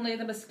then suddenly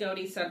the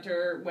Moscone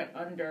Center went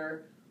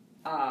under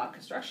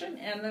construction,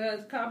 and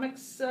the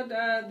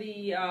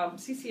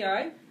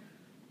CCI,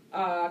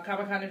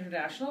 Comic-Con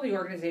International, the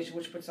organization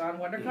which puts on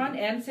WonderCon,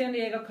 and San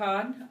Diego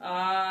Con,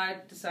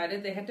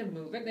 decided they had to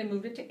move it. They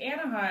moved it to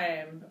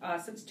Anaheim.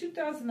 Since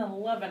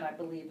 2011, I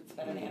believe it's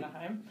been in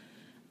Anaheim.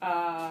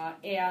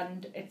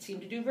 And it seemed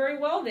to do very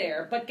well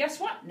there. But guess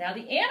what? Now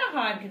the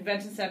Anaheim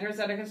Convention Center is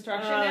under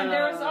construction, and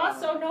there's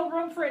also no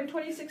room for it in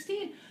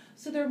 2016.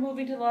 So they're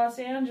moving to Los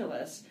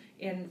Angeles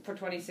for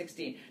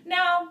 2016.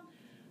 Now,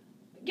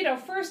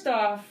 first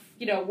off,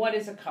 what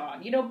is a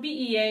con?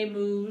 BEA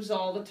moves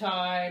all the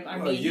time.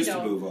 It used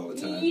to move all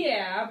the time.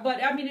 Yeah, but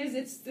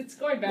it's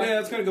going back. Well,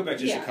 it's going to go back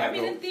to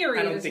Chicago. In theory,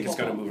 I don't think it's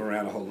going to move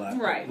around a whole lot.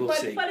 Right, We'll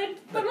see. But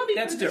let me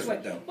that's put it this way.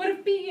 different, though. What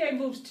if BEA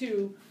moves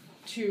to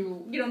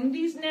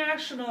these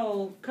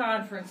national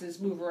conferences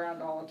move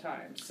around all the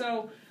time.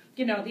 So,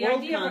 the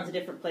idea Worldcon's a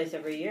different place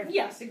every year.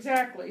 Yes,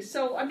 exactly.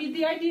 So,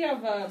 the idea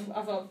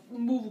of a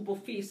movable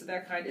feast of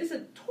that kind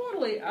isn't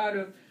totally out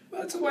of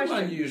Well, it's a question.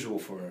 little unusual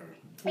for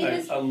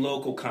It a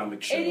local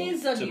comic show. It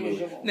is to move.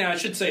 unusual. Now, I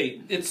should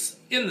say it's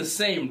in the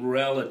same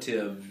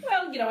relative.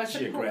 Well, as the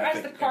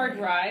geographic car area.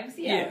 drives,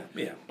 yeah.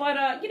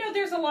 But,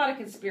 there's a lot of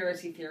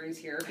conspiracy theories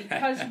here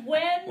because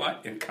when...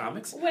 What, in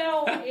comics?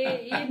 Well,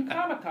 in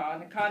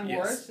Comic-Con, Con Yes.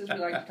 Wars, as we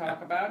like to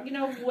talk about,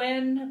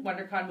 when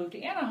WonderCon moved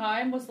to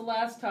Anaheim was the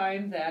last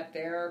time that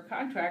their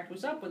contract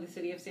was up with the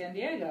city of San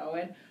Diego.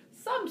 And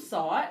some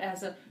saw it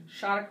as a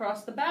shot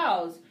across the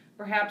bows,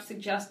 perhaps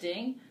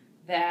suggesting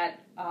that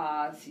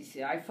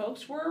CCI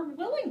folks were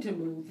willing to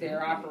move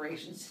their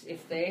operations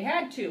if they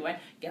had to. And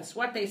guess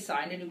what? They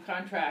signed a new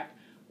contract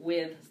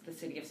with the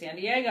city of San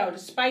Diego,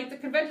 despite the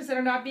convention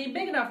center not being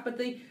big enough. But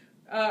the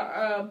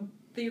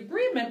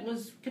agreement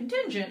was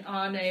contingent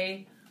on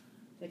a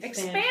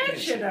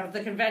expansion of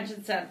the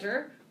convention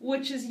center,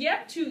 which is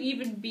yet to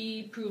even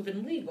be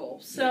proven legal.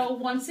 So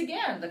once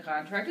again, the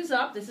contract is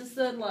up.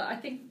 I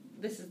think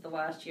this is the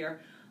last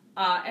year.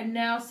 And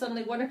now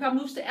suddenly WonderCon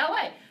moves to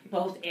LA.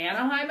 Both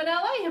Anaheim and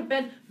LA have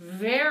been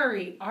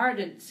very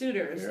ardent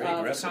suitors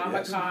of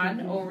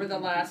Comic-Con over the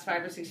last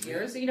 5 or 6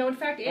 years. In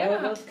fact,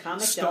 Anaheim... those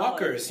comic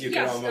Stalkers, you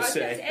can almost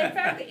say. In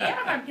fact, the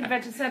Anaheim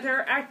Convention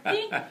Center, I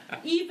think,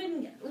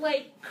 even,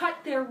 cut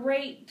their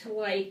rate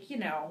to,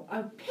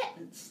 a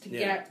pittance to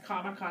get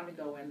Comic-Con to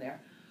go in there.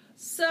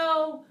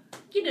 So,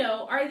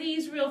 are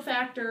these real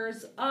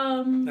factors?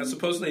 Now,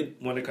 supposedly,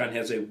 WonderCon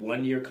has a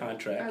 1-year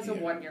contract. Has a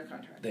 1-year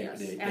contract, yes.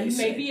 They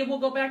maybe it will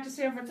go back to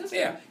San Francisco.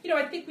 Yeah.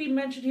 I think we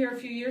mentioned here a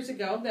few years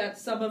ago that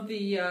some of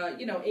the,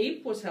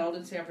 APE was held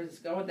in San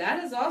Francisco, and that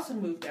has also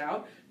moved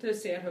out to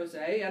San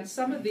Jose, and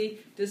some of the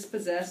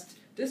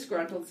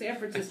disgruntled San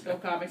Francisco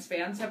comics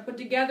fans have put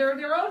together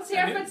their own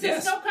San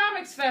Francisco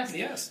Comics Fest.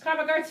 Yes.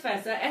 Comic Arts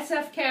Fest, a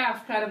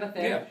SFCAF kind of a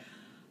thing. Yeah.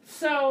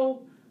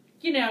 So...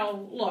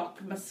 look,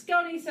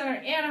 Moscone Center,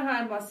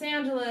 Anaheim, Los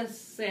Angeles,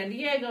 San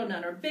Diego,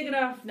 none are big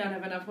enough, none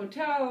have enough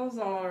hotels,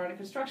 all are under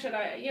construction.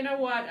 You know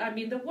what? I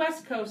mean, the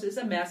West Coast is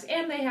a mess,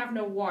 and they have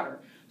no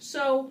water.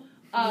 So,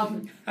 it's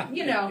round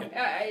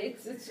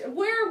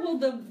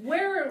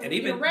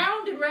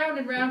and round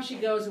and round she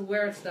goes, and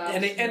where it stops.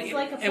 It's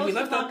like a and we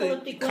left out the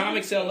post-apocalyptic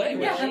Comics LA.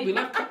 Yeah. We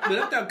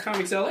left out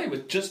Comics LA,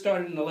 which just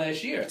started in the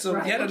last year. So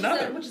right, yet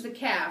another. Which is a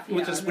CAF.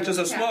 Which is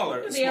a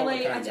smaller. The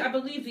LA, kind of. I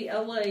believe the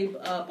LA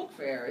book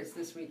fair is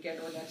this weekend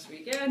or next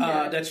weekend.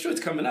 That's true.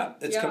 It's coming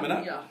up. Coming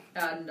up. Yeah.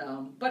 And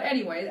but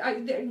anyway,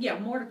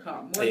 more to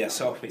come.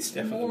 Yes, always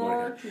definitely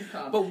more to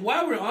come. But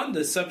while we're on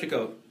the subject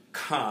of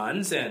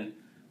cons and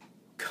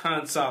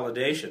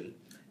consolidation,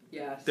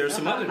 yes, there's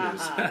some other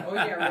news. Oh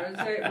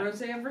yeah,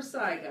 Rose and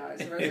Versailles,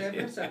 guys. Rose and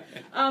Versailles.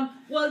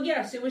 Well,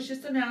 yes, it was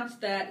just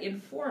announced that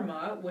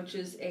Informa, which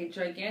is a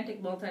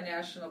gigantic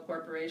multinational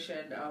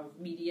corporation of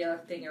media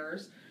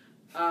thingers,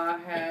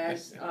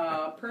 has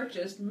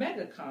purchased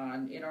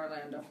MegaCon in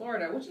Orlando,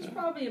 Florida, which is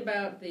probably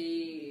about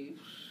the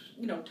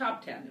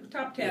top 10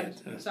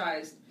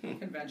 sized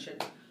convention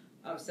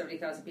of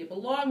 70,000 people.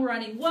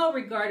 Long-running,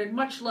 well-regarded,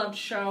 much-loved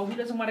show. Who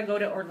doesn't want to go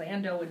to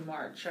Orlando in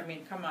March? I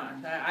mean, come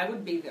on. I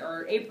would be there,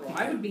 or April.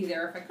 I would be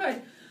there if I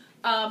could.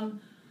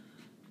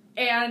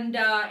 And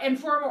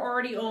Informa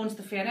already owns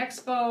the Fan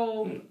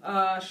Expo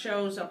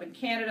shows up in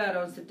Canada. It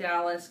owns the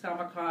Dallas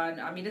Comic-Con.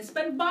 I mean, it's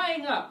been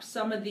buying up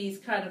some of these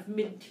kind of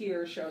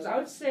mid-tier shows. I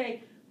would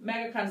say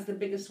MegaCon's the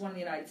biggest one in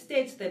the United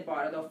States they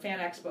bought, although Fan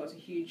Expo is a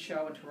huge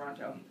show in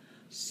Toronto.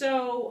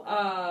 So,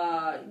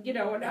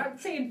 and I'd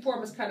say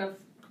Informa's kind of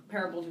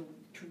comparable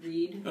to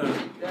Read.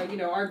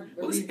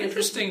 It's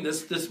interesting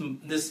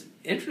this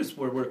interest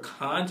where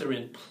cons are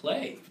in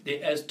play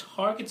as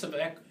targets of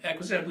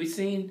acquisition. We've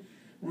seen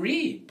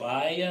Read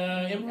by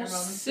Emerald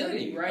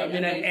City, right? I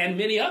mean, and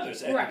many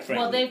others. Right. Frankly.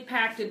 Well, they've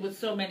packed it with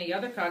so many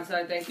other cons.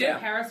 They have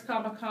Paris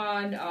Comic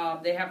Con.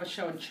 They have a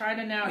show in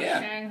China now, in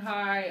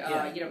Shanghai.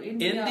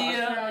 India,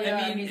 Australia.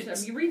 I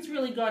mean, Read's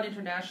really gone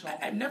international.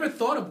 I've never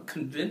thought of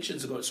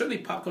conventions, certainly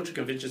pop culture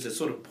conventions, as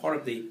sort of part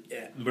of the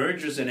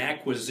mergers and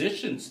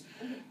acquisitions.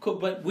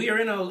 But we are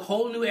in a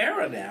whole new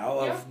era now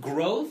of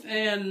growth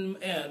and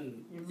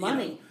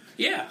money.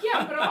 Yeah,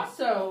 but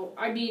also,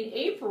 I mean,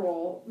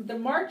 the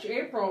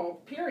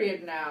March-April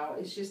period now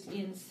is just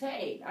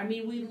insane. I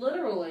mean, we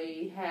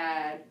literally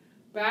had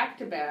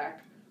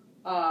back-to-back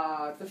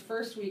the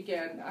first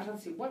weekend. I don't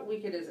see, what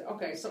weekend is it?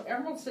 Okay, so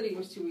Emerald City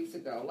was 2 weeks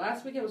ago.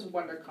 Last weekend was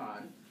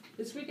WonderCon.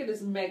 This weekend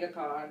is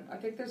MegaCon. I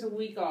think there's a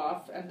week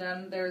off, and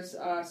then there's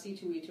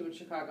C2E2 in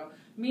Chicago.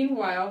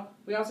 Meanwhile,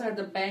 we also had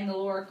the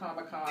Bangalore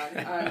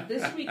Comic-Con.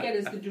 This weekend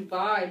is the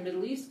Dubai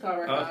Middle East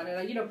Comic-Con.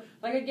 And,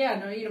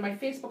 my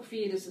Facebook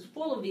feed is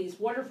full of these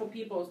wonderful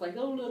people. It's like,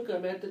 oh, look,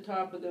 I'm at the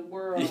top of the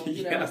world.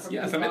 Yes, from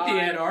I'm Dubai. at the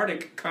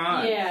Antarctic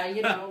Con. Yeah,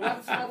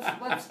 let's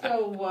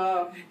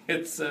go.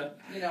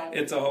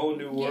 It's a whole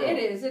new world. Yeah,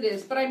 it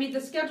is. But, I mean,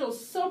 the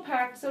schedule's so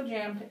packed, so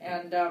jammed,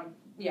 and,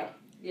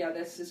 Yeah,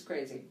 this is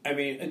crazy. I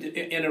mean,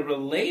 in a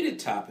related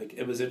topic,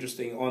 it was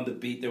interesting on the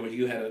beat there where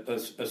you had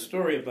a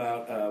story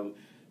about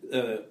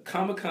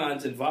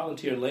Comic-Cons and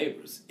volunteer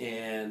labors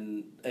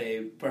and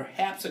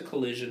perhaps a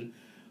collision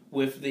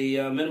with the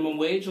minimum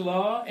wage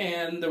law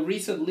and the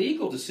recent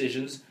legal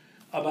decisions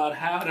about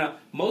how... Now,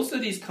 most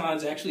of these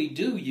cons actually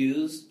do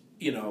use,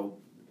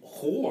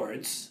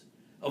 hordes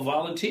of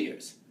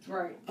volunteers.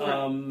 Right.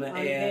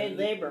 Unpaid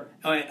labor.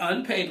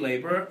 Unpaid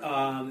labor,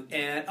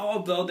 and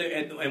although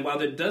while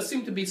there does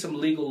seem to be some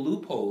legal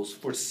loopholes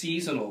for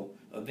seasonal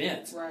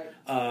events, right?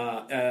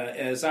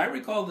 As I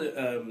recall,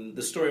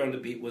 the story on the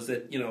beat was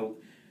that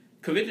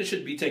conventions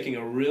should be taking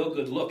a real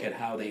good look at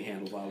how they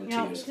handle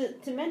volunteers. Now,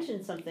 to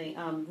mention something,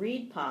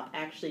 Read Pop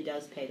actually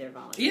does pay their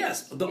volunteers.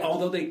 Yes,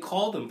 although they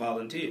call them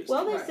volunteers.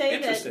 Well, they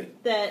say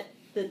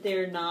that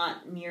they're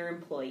not mere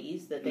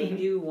employees, that they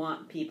do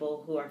want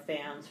people who are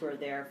fans who are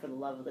there for the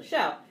love of the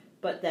show,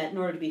 but that in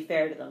order to be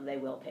fair to them, they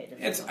will pay them.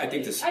 I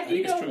think it's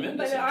tremendous.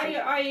 But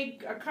I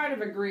kind of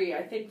agree.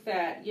 I think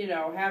that,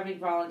 having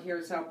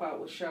volunteers help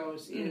out with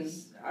shows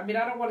is, I mean,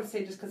 I don't want to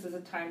say just because it's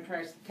a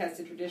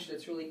time-tested tradition,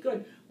 it's really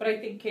good, but I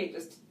think, Kate,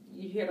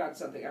 you hit on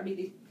something. I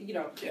mean,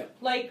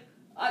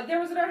 there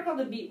was an article on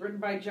The Beat written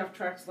by Jeff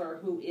Trexler,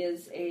 who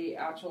is a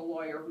actual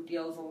lawyer who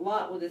deals a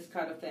lot with this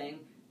kind of thing.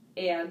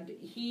 And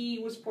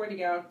he was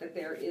pointing out that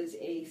there is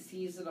a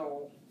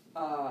seasonal,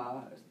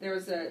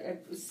 there's a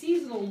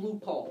seasonal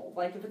loophole.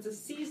 Like if it's a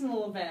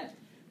seasonal event,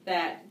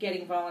 that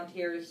getting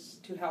volunteers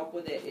to help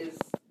with it is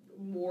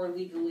more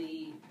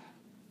legally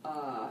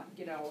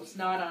It's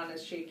not on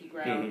as shaky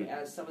ground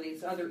as some of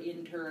these other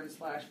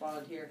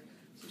intern/volunteer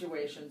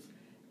situations.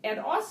 And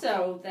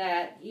also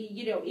that,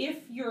 if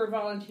you're a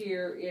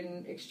volunteer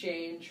in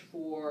exchange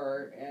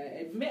for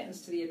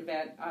admittance to the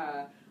event,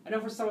 I know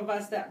for some of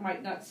us that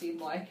might not seem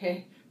like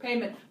a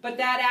payment, but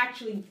that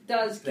actually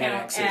does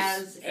count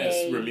as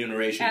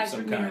remuneration of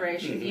some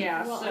kind.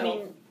 Yeah. Well, so, I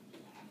mean,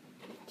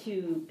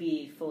 to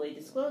be fully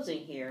disclosing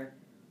here,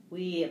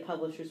 we at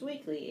Publishers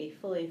Weekly, a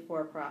fully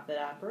for-profit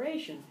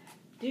operation,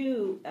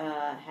 do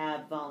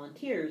have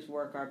volunteers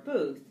work our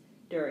booth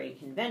during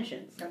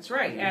conventions. that's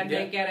right, and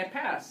they get a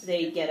pass.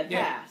 They get a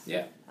pass.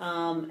 Yeah.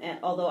 And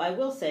although I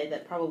will say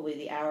that probably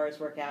the hours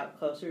work out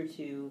closer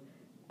to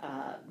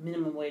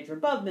minimum wage or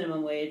above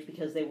minimum wage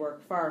because they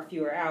work far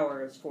fewer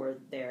hours for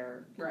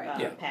their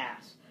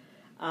pass.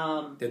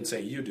 Didn't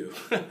say you do.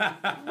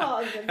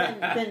 Well,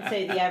 then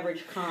say the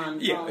average con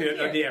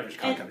volunteer. The average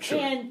con, sure.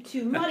 And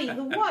to muddy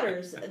the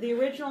waters, the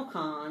original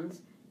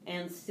cons,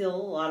 and still a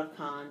lot of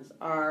cons,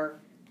 are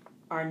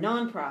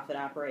non-profit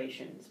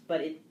operations,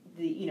 but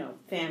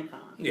fan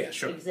cons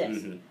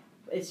exist.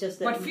 It's just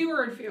that but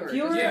fewer and fewer.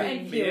 Fewer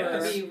and fewer.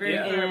 Yes. Be very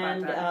clear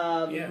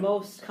about that.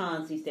 Most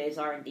cons these days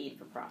are indeed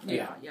for profit.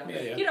 Yeah.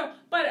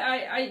 But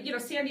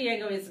San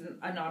Diego is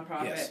a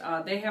nonprofit. Yes.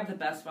 They have the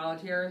best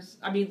volunteers.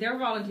 I mean, their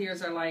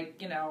volunteers are like,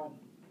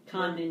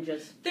 Con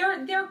ninjas.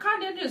 They're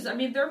con ninjas. I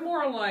mean, they're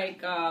more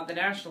like the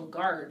National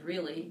Guard,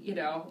 really.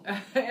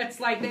 It's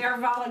like they are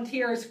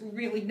volunteers who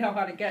really know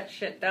how to get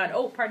shit done.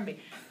 Oh, pardon me,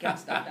 get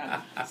stuff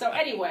done. So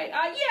anyway,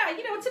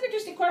 it's an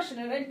interesting question,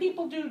 and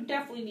people do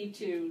definitely need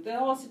to. The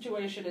whole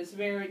situation needs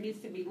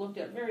to be looked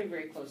at very,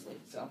 very closely.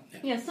 So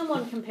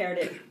someone compared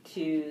it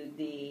to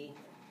the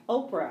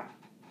Oprah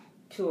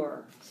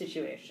tour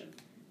situation.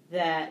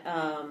 That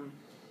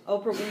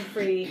Oprah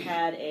Winfrey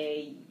had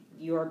a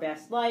Your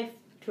Best Life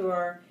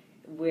tour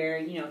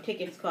where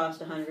tickets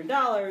cost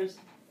 $100,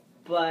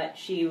 but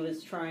she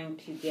was trying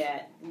to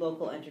get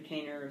local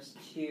entertainers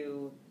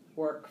to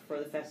work for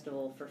the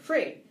festival for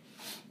free,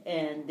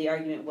 and the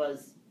argument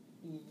was,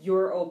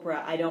 "You're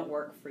Oprah, I don't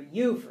work for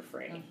you for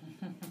free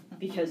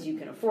because you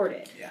can afford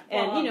it." Yeah.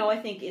 And I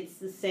think it's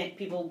the same.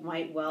 People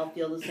might well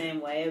feel the same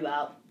way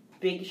about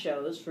big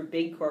shows for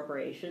big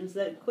corporations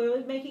that are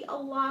clearly making a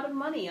lot of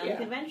money on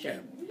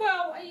convention.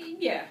 Well,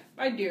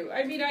 I do.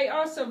 I mean, I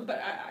also,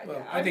 but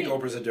I think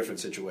Oprah's a different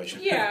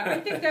situation. Yeah, I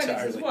think that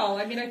is as well.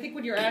 I mean, I think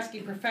when you're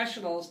asking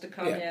professionals to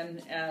come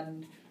in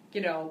and,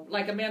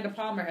 like Amanda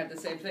Palmer had the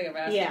same thing of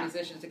asking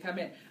musicians to come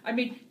in. I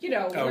mean,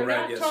 we're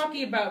not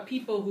talking about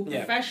people who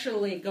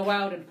professionally go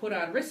out and put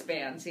on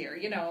wristbands here.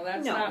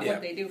 That's not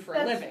what they do for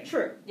a living. That's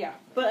true. Yeah.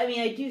 But, I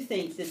mean, I do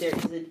think that there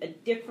is a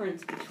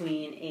difference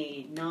between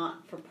a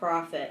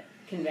not-for-profit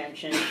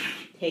convention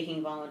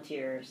taking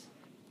volunteers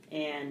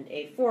and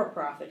a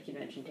for-profit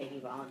convention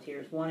taking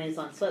volunteers. One is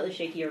on slightly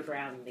shakier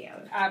ground than the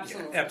other.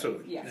 Absolutely. Yeah,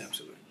 absolutely. Yes.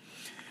 Absolutely.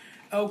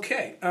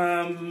 Okay.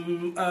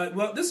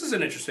 Well, this is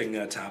an interesting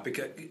topic.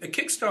 A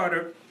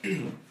Kickstarter,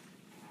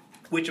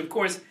 which, of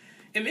course,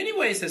 in many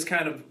ways has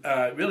kind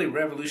of really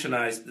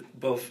revolutionized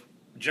both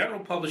general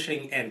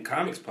publishing and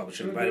comics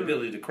publishing by the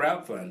ability to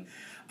crowdfund,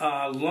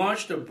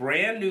 launched a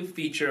brand new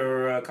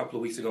feature a couple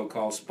of weeks ago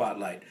called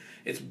Spotlight.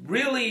 It's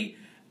really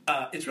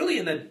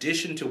an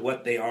addition to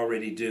what they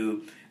already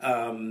do.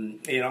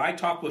 I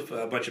talked with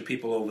a bunch of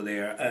people over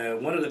there.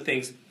 One of the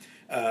things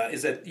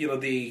is that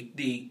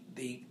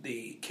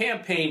the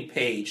campaign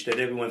page that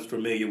everyone's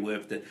familiar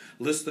with that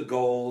lists the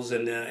goals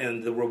and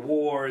the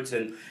rewards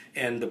and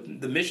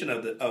the mission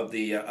of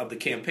the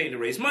campaign to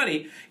raise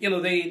money.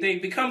 They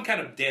become kind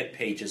of dead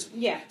pages.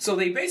 Yeah. So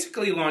they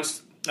basically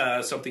launched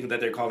something that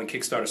they're calling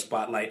Kickstarter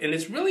Spotlight, and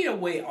it's really a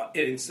way.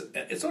 It's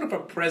sort of a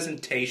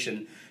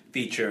presentation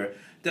feature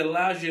that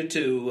allows you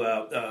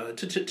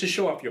to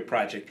show off your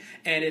project,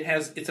 and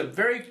it's a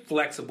very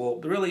flexible,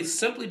 really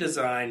simply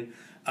designed,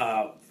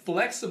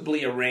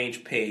 flexibly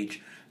arranged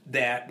page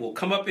that will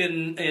come up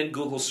in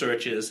Google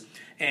searches,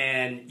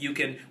 and you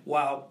can,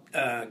 while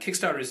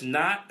Kickstarter is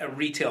not a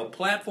retail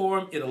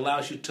platform, it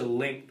allows you to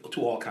link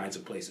to all kinds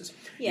of places.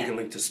 Yeah. You can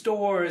link to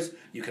stores,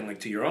 you can link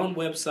to your own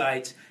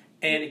websites,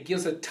 and it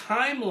gives a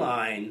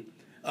timeline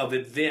of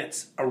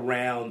events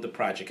around the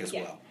project as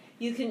well.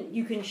 You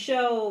can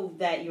show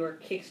that your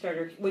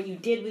Kickstarter, what you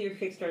did with your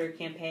Kickstarter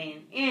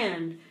campaign,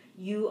 and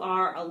you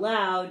are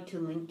allowed to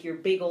link your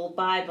big old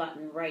buy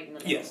button right in the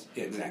middle. Yes,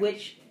 exactly.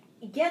 Which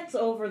gets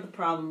over the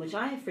problem, which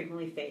I have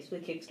frequently faced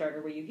with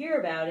Kickstarter, where you hear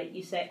about it,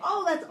 you say,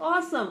 "Oh, that's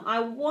awesome! I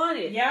want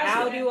it. Yes,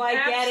 how do I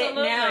get it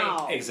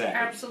now?" Exactly.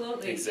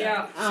 Absolutely.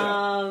 Exactly.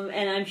 Yeah.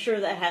 And I'm sure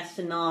that has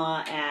to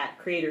gnaw at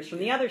creators from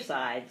the other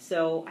side.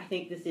 So I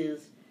think this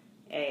is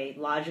a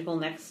logical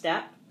next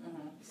step.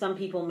 Some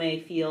people may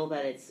feel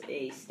that it's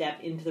a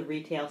step into the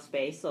retail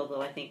space,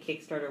 although I think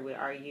Kickstarter would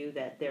argue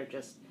that they're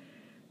just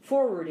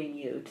forwarding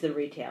you to the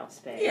retail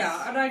space.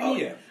 Yeah, and I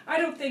mean, I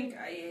don't think,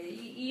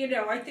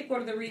 I think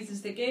one of the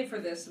reasons they gave for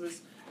this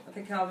was I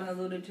think Calvin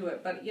alluded to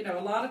it, but a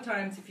lot of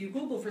times if you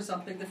Google for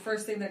something, the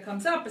first thing that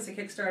comes up is a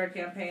Kickstarter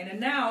campaign, and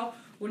now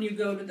when you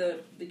go to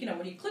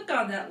when you click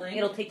on that link,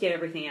 it'll take you to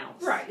everything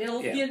else. Right,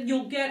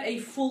 you'll get a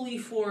fully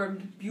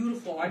formed,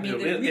 beautiful. I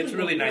mean, it's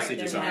really nicely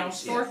designed,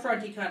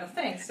 storefronty kind of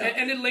thing. So.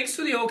 And it links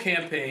to the old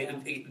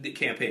campaign, the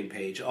campaign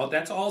page.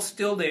 That's all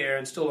still there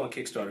and still on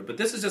Kickstarter. But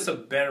this is just a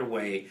better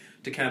way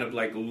to kind of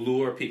like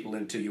lure people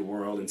into your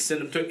world and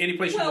send them to any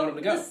place you want them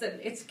to go. Listen,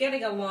 it's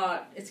getting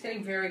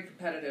very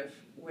competitive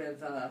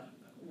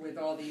with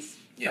all these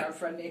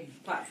crowdfunding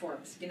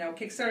platforms.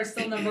 Kickstarter is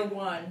still number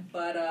one,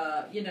 but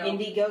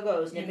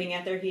Indiegogo's nipping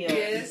at their heels.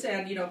 Yes,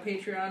 and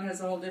Patreon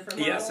has a whole different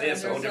model. Yes,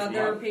 there's a whole different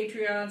other model.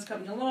 Patreons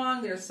coming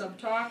along. There's some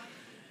talk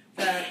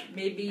that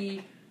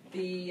maybe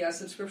the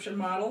subscription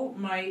model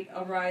might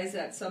arise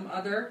at some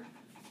other.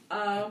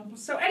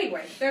 So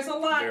anyway, there's a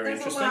lot. Very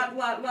There's a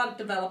lot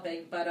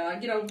developing, but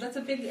that's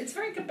a big. It's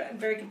very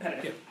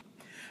competitive.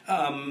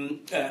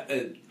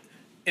 Yeah.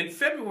 In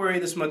February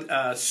this month,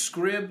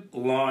 Scrib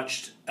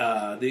launched,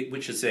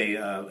 which is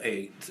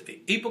a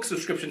ebook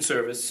subscription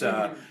service.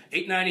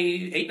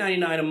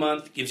 $8.99 a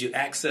month gives you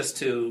access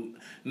to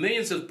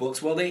millions of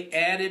books. Well, they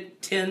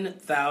added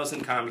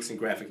 10,000 comics and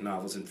graphic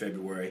novels in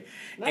February,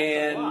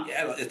 That's a lot.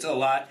 It's a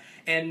lot.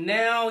 And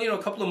now, a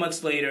couple of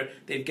months later,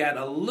 they've got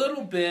a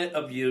little bit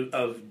of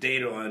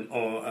data on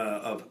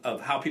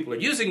of how people are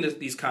using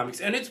these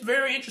comics, and it's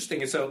very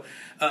interesting. And so,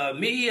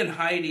 me and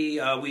Heidi,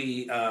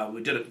 we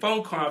did a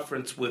phone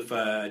conference with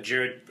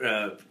Jared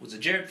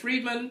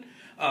Friedman,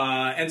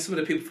 and some of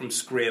the people from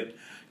Scrib,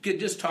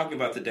 just talking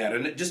about the data,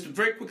 and just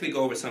very quickly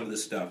go over some of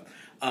this stuff.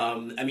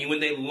 When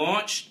they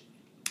launched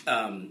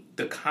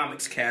the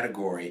comics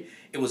category,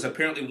 it was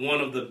apparently one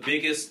of the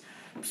biggest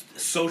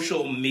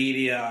social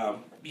media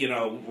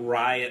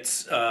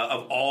riots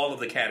of all of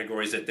the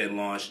categories that they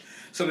launched.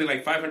 Something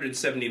like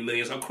 570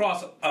 million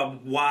across a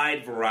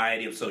wide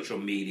variety of social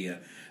media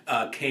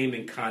came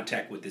in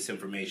contact with this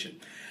information.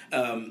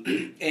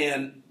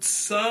 And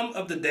some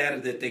of the data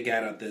that they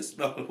got out this,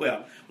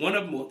 one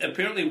of them,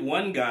 apparently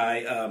one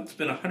guy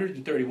spent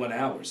 131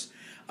 hours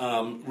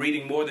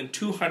reading more than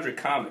 200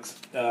 comics,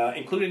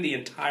 including the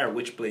entire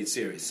Witchblade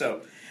series.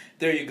 So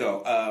there you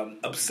go.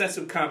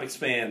 Obsessive comics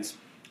fans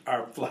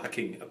are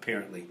flocking,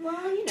 apparently,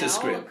 to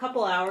Scrib. A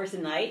couple hours a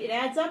night, it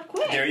adds up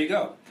quick. There you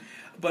go.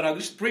 But I'll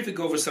just briefly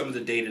go over some of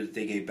the data that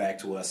they gave back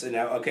to us. And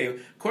now,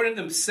 according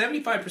to them,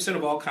 75%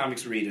 of all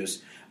comics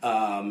readers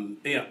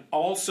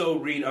also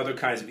read other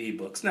kinds of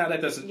ebooks. Now,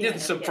 that isn't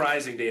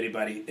surprising to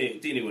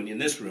anyone in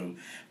this room.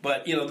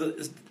 But,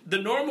 the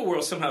normal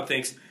world somehow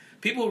thinks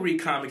people who read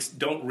comics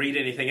don't read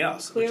anything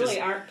else. Clearly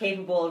aren't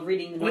capable of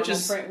reading the normal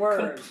print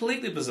word. Which is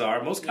completely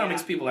bizarre. Most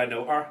comics people I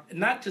know are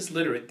not just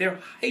literate, they're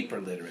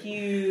hyper-literate.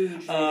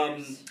 Huge.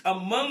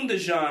 Among the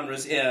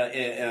genres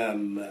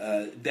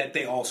that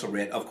they also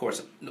read, of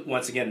course,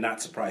 once again,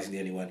 not surprising to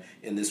anyone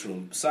in this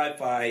room,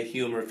 sci-fi,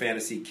 humor,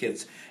 fantasy,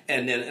 kids,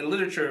 and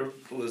literature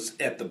was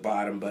at the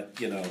bottom, but,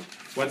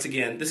 once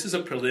again, this is a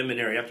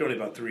preliminary after only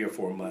about 3 or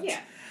 4 months.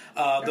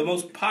 Yeah. The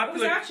most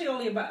popular... It was actually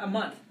only about a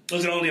month.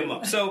 Was it only a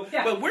month? So,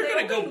 but we're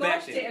going to go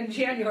back in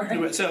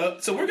January. So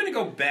we're going to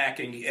go back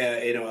and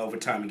over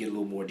time and get a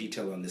little more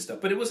detail on this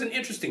stuff. But it was an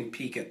interesting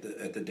peek at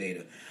the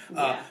data.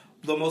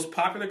 The most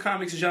popular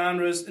comics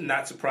genres,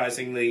 not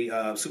surprisingly,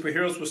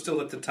 superheroes were still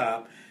at the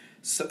top.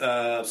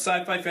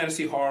 Sci-fi,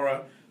 fantasy,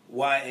 horror,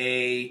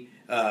 YA,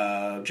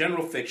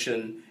 general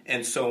fiction,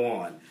 and so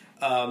on.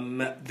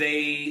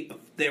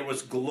 There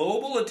was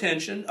global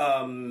attention.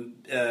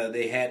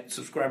 They had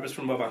subscribers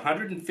from over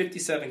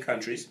 157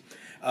 countries.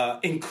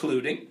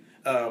 Including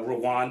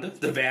Rwanda,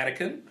 the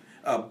Vatican,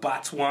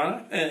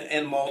 Botswana,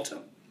 and Malta.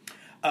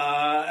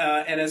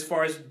 And as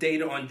far as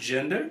data on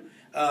gender,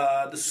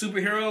 the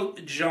superhero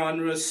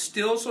genre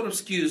still sort of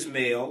skews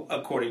male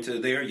according to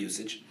their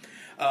usage.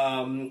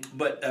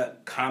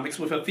 But comics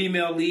with a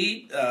female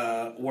lead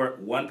were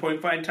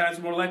 1.5 times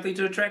more likely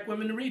to attract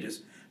women to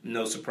readers.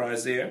 No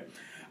surprise there.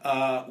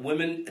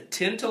 Women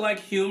tend to like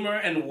humor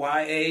and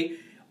YA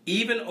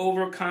even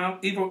over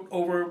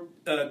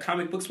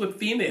comic books with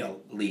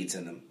female leads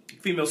in them.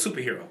 Female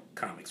superhero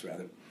comics,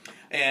 rather.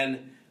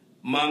 And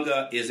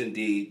manga is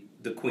indeed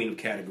the queen of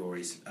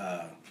categories,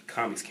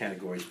 comics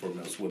categories for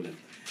most women.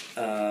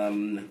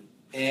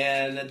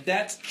 And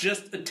that's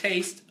just a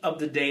taste of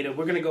the data.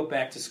 We're going to go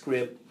back to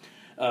Scrib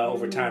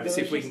over time to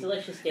see if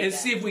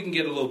we can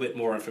get a little bit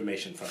more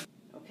information from it.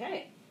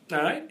 Okay.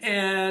 All right.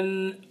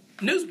 And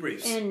news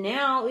briefs. And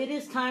now it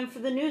is time for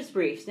the news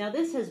briefs. Now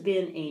this has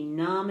been a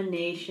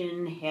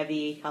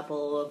nomination-heavy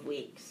couple of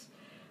weeks.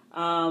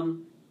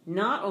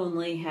 Not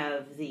only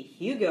have the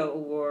Hugo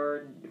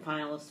Award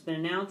finalists been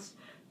announced,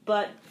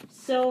 but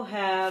so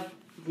have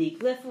the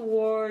Glyph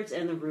Awards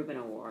and the Reuben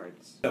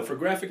Awards. So for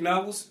graphic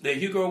novels, the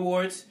Hugo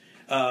Awards,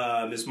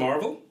 Ms.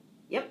 Marvel.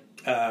 Yep.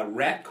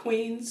 Rat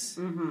Queens.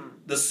 Mm-hmm.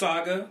 The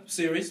Saga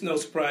series, no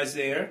surprise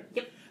there.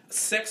 Yep.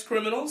 Sex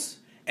Criminals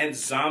and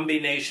Zombie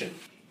Nation.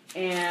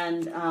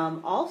 And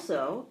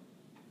also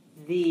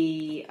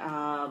the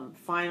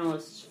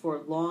finalists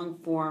for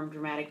long-form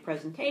dramatic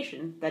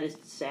presentation, that is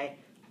to say,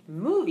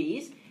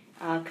 Movies,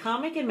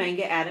 comic and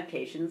manga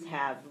adaptations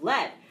have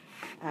led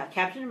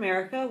Captain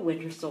America,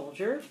 Winter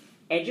Soldier,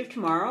 Edge of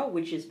Tomorrow,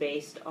 which is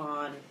based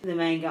on the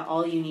manga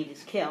All You Need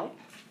Is Kill,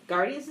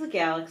 Guardians of the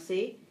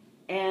Galaxy,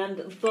 and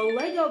the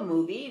Lego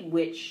Movie,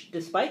 which,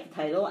 despite the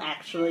title,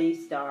 actually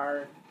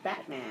starred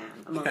Batman,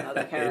 among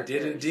other characters. It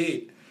did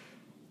indeed.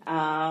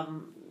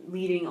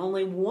 Leading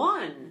only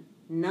one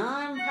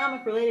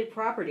non-comic related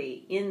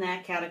property in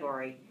that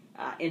category,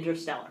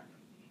 Interstellar.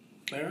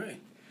 All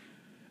right.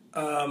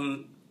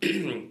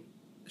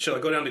 Shall I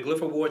go down to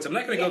Glyph Awards? I'm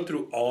not going to go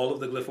through all of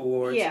the Glyph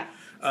Awards. Yeah.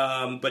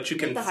 But you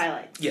can Get the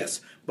highlights.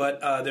 Yes, but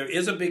there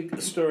is a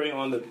big story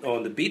on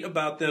the beat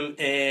about them,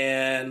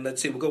 and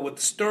let's see. We'll go with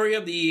the story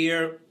of the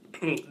year.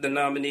 The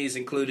nominees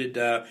included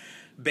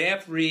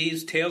Bath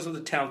Reeves' Tales of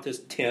the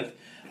Talented 10th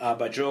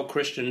by Joel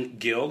Christian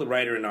Gill, the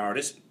writer and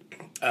artist.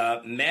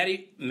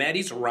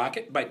 Maddie's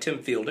Rocket by Tim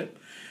Fielding.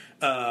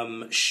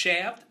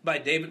 Shaft by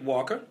David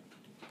Walker,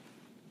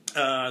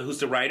 who's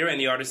the writer, and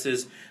the artist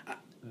is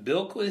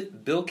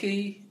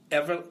Bilky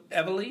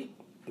Everly.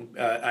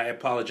 I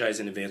apologize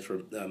in advance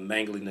for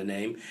mangling the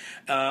name.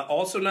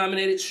 Also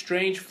nominated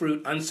Strange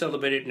Fruit,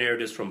 Uncelebrated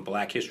Narratives from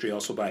Black History,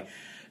 also by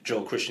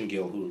Joel Christian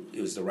Gill, who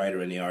is the writer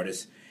and the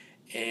artist.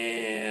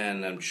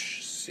 And I'm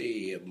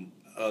see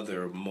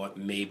other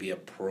maybe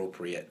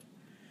appropriate.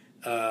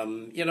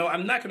 I'm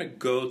not going to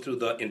go through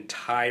the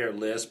entire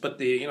list, but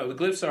the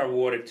Glyphs are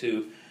awarded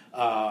to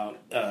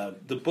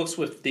the books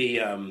with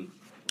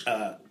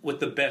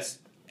the best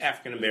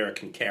African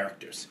American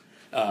characters.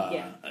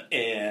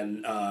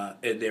 And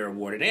they're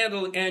awarded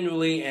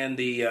annually, and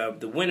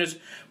the winners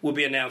will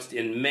be announced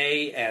in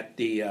May at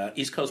the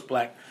East Coast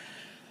Black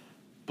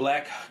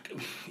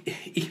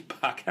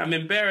Epoch. I'm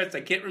embarrassed.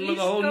 I can't remember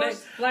the whole name.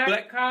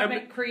 Black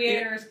Comic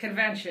Creators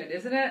Convention,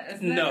 isn't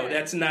it? No,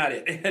 that's not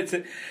it.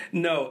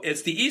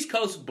 It's the East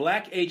Coast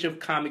Black Age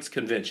of Comics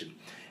Convention.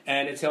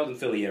 And it's held in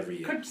Philly every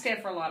year. Could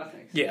stand for a lot of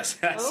things. Yes.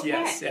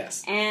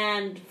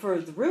 And for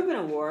the Reuben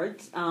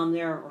Awards,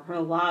 there are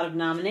a lot of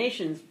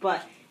nominations,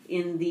 but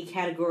in the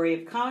category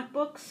of comic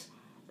books,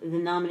 the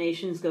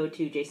nominations go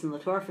to Jason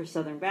Latour for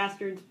Southern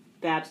Bastards,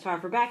 Babs Tarr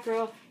for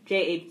Batgirl, J.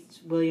 H.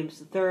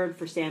 Williams III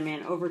for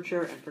Sandman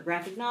Overture and for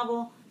graphic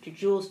novel, to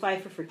Jules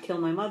Pfeiffer for Kill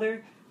My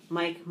Mother,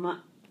 Mike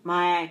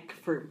Mayak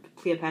for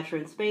Cleopatra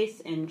in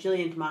Space, and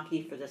Jillian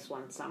Tamaki for This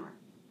One Summer.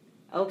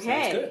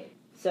 Okay. Sounds good.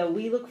 So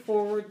we look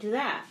forward to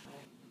that.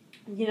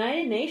 The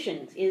United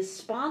Nations is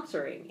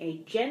sponsoring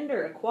a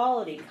gender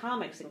equality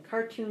comics and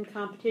cartoon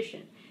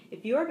competition.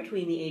 If you are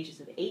between the ages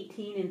of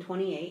 18 and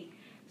 28,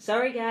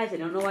 sorry guys, I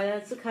don't know why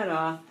that's the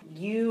cutoff,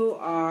 you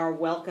are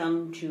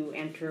welcome to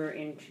enter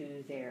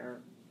into their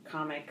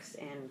comics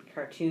and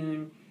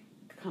cartoon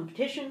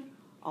competition.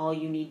 All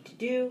you need to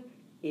do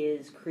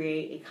is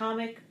create a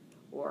comic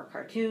or a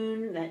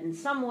cartoon that in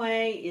some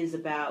way is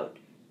about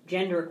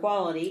gender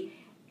equality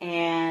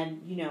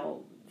and,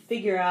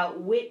 figure out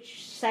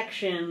which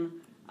section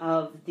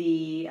of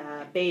the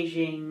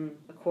Beijing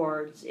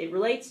Accords it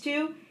relates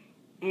to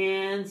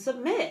and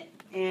submit it.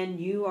 And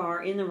you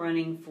are in the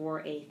running for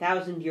a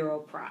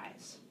 €1,000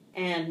 prize.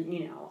 And,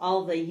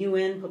 all the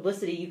UN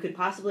publicity you could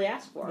possibly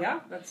ask for. Yeah,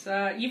 that's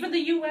even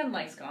the UN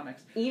likes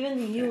comics. Even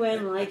the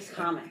UN likes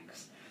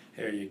comics.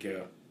 There you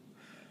go.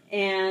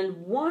 And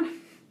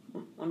one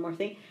more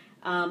thing.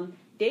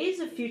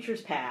 Days of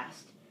Futures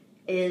Past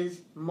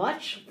is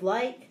much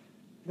like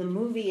the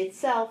movie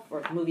itself,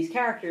 or the movie's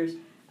characters,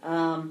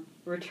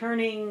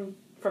 returning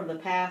from the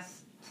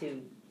past to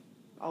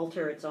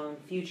alter its own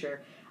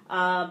future.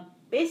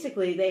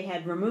 Basically, they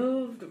had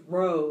removed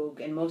Rogue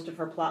and most of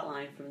her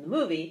plotline from the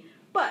movie,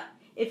 but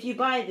if you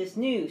buy this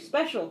new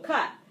special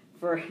cut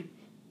for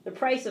the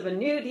price of a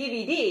new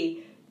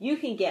DVD, you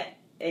can get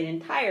an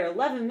entire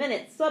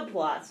 11-minute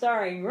subplot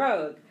starring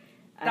Rogue.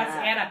 That's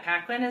Anna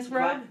Paquin as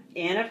Rogue?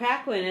 Anna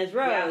Paquin as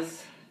Rogue,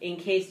 yes. In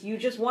case you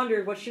just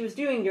wondered what she was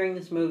doing during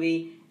this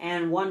movie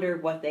and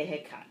wondered what they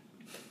had cut.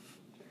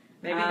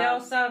 Maybe they'll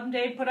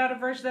someday put out a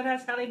version that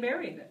has Halle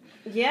Berry in it.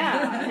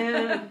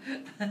 Yeah.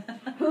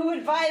 Who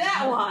would buy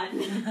that one?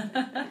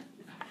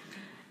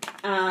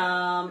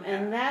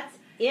 And that's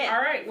it. All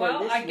right.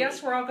 Well, I week.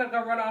 guess we're all going to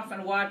go run off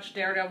and watch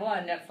Daredevil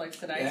on Netflix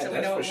tonight. Yeah, so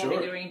we know what for we'll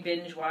sure. be doing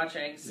binge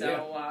watching.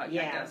 So I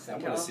guess I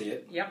want to see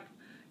it. Yep.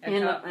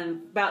 And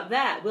about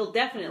that, we'll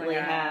definitely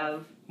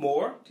have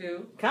more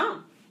to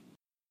come.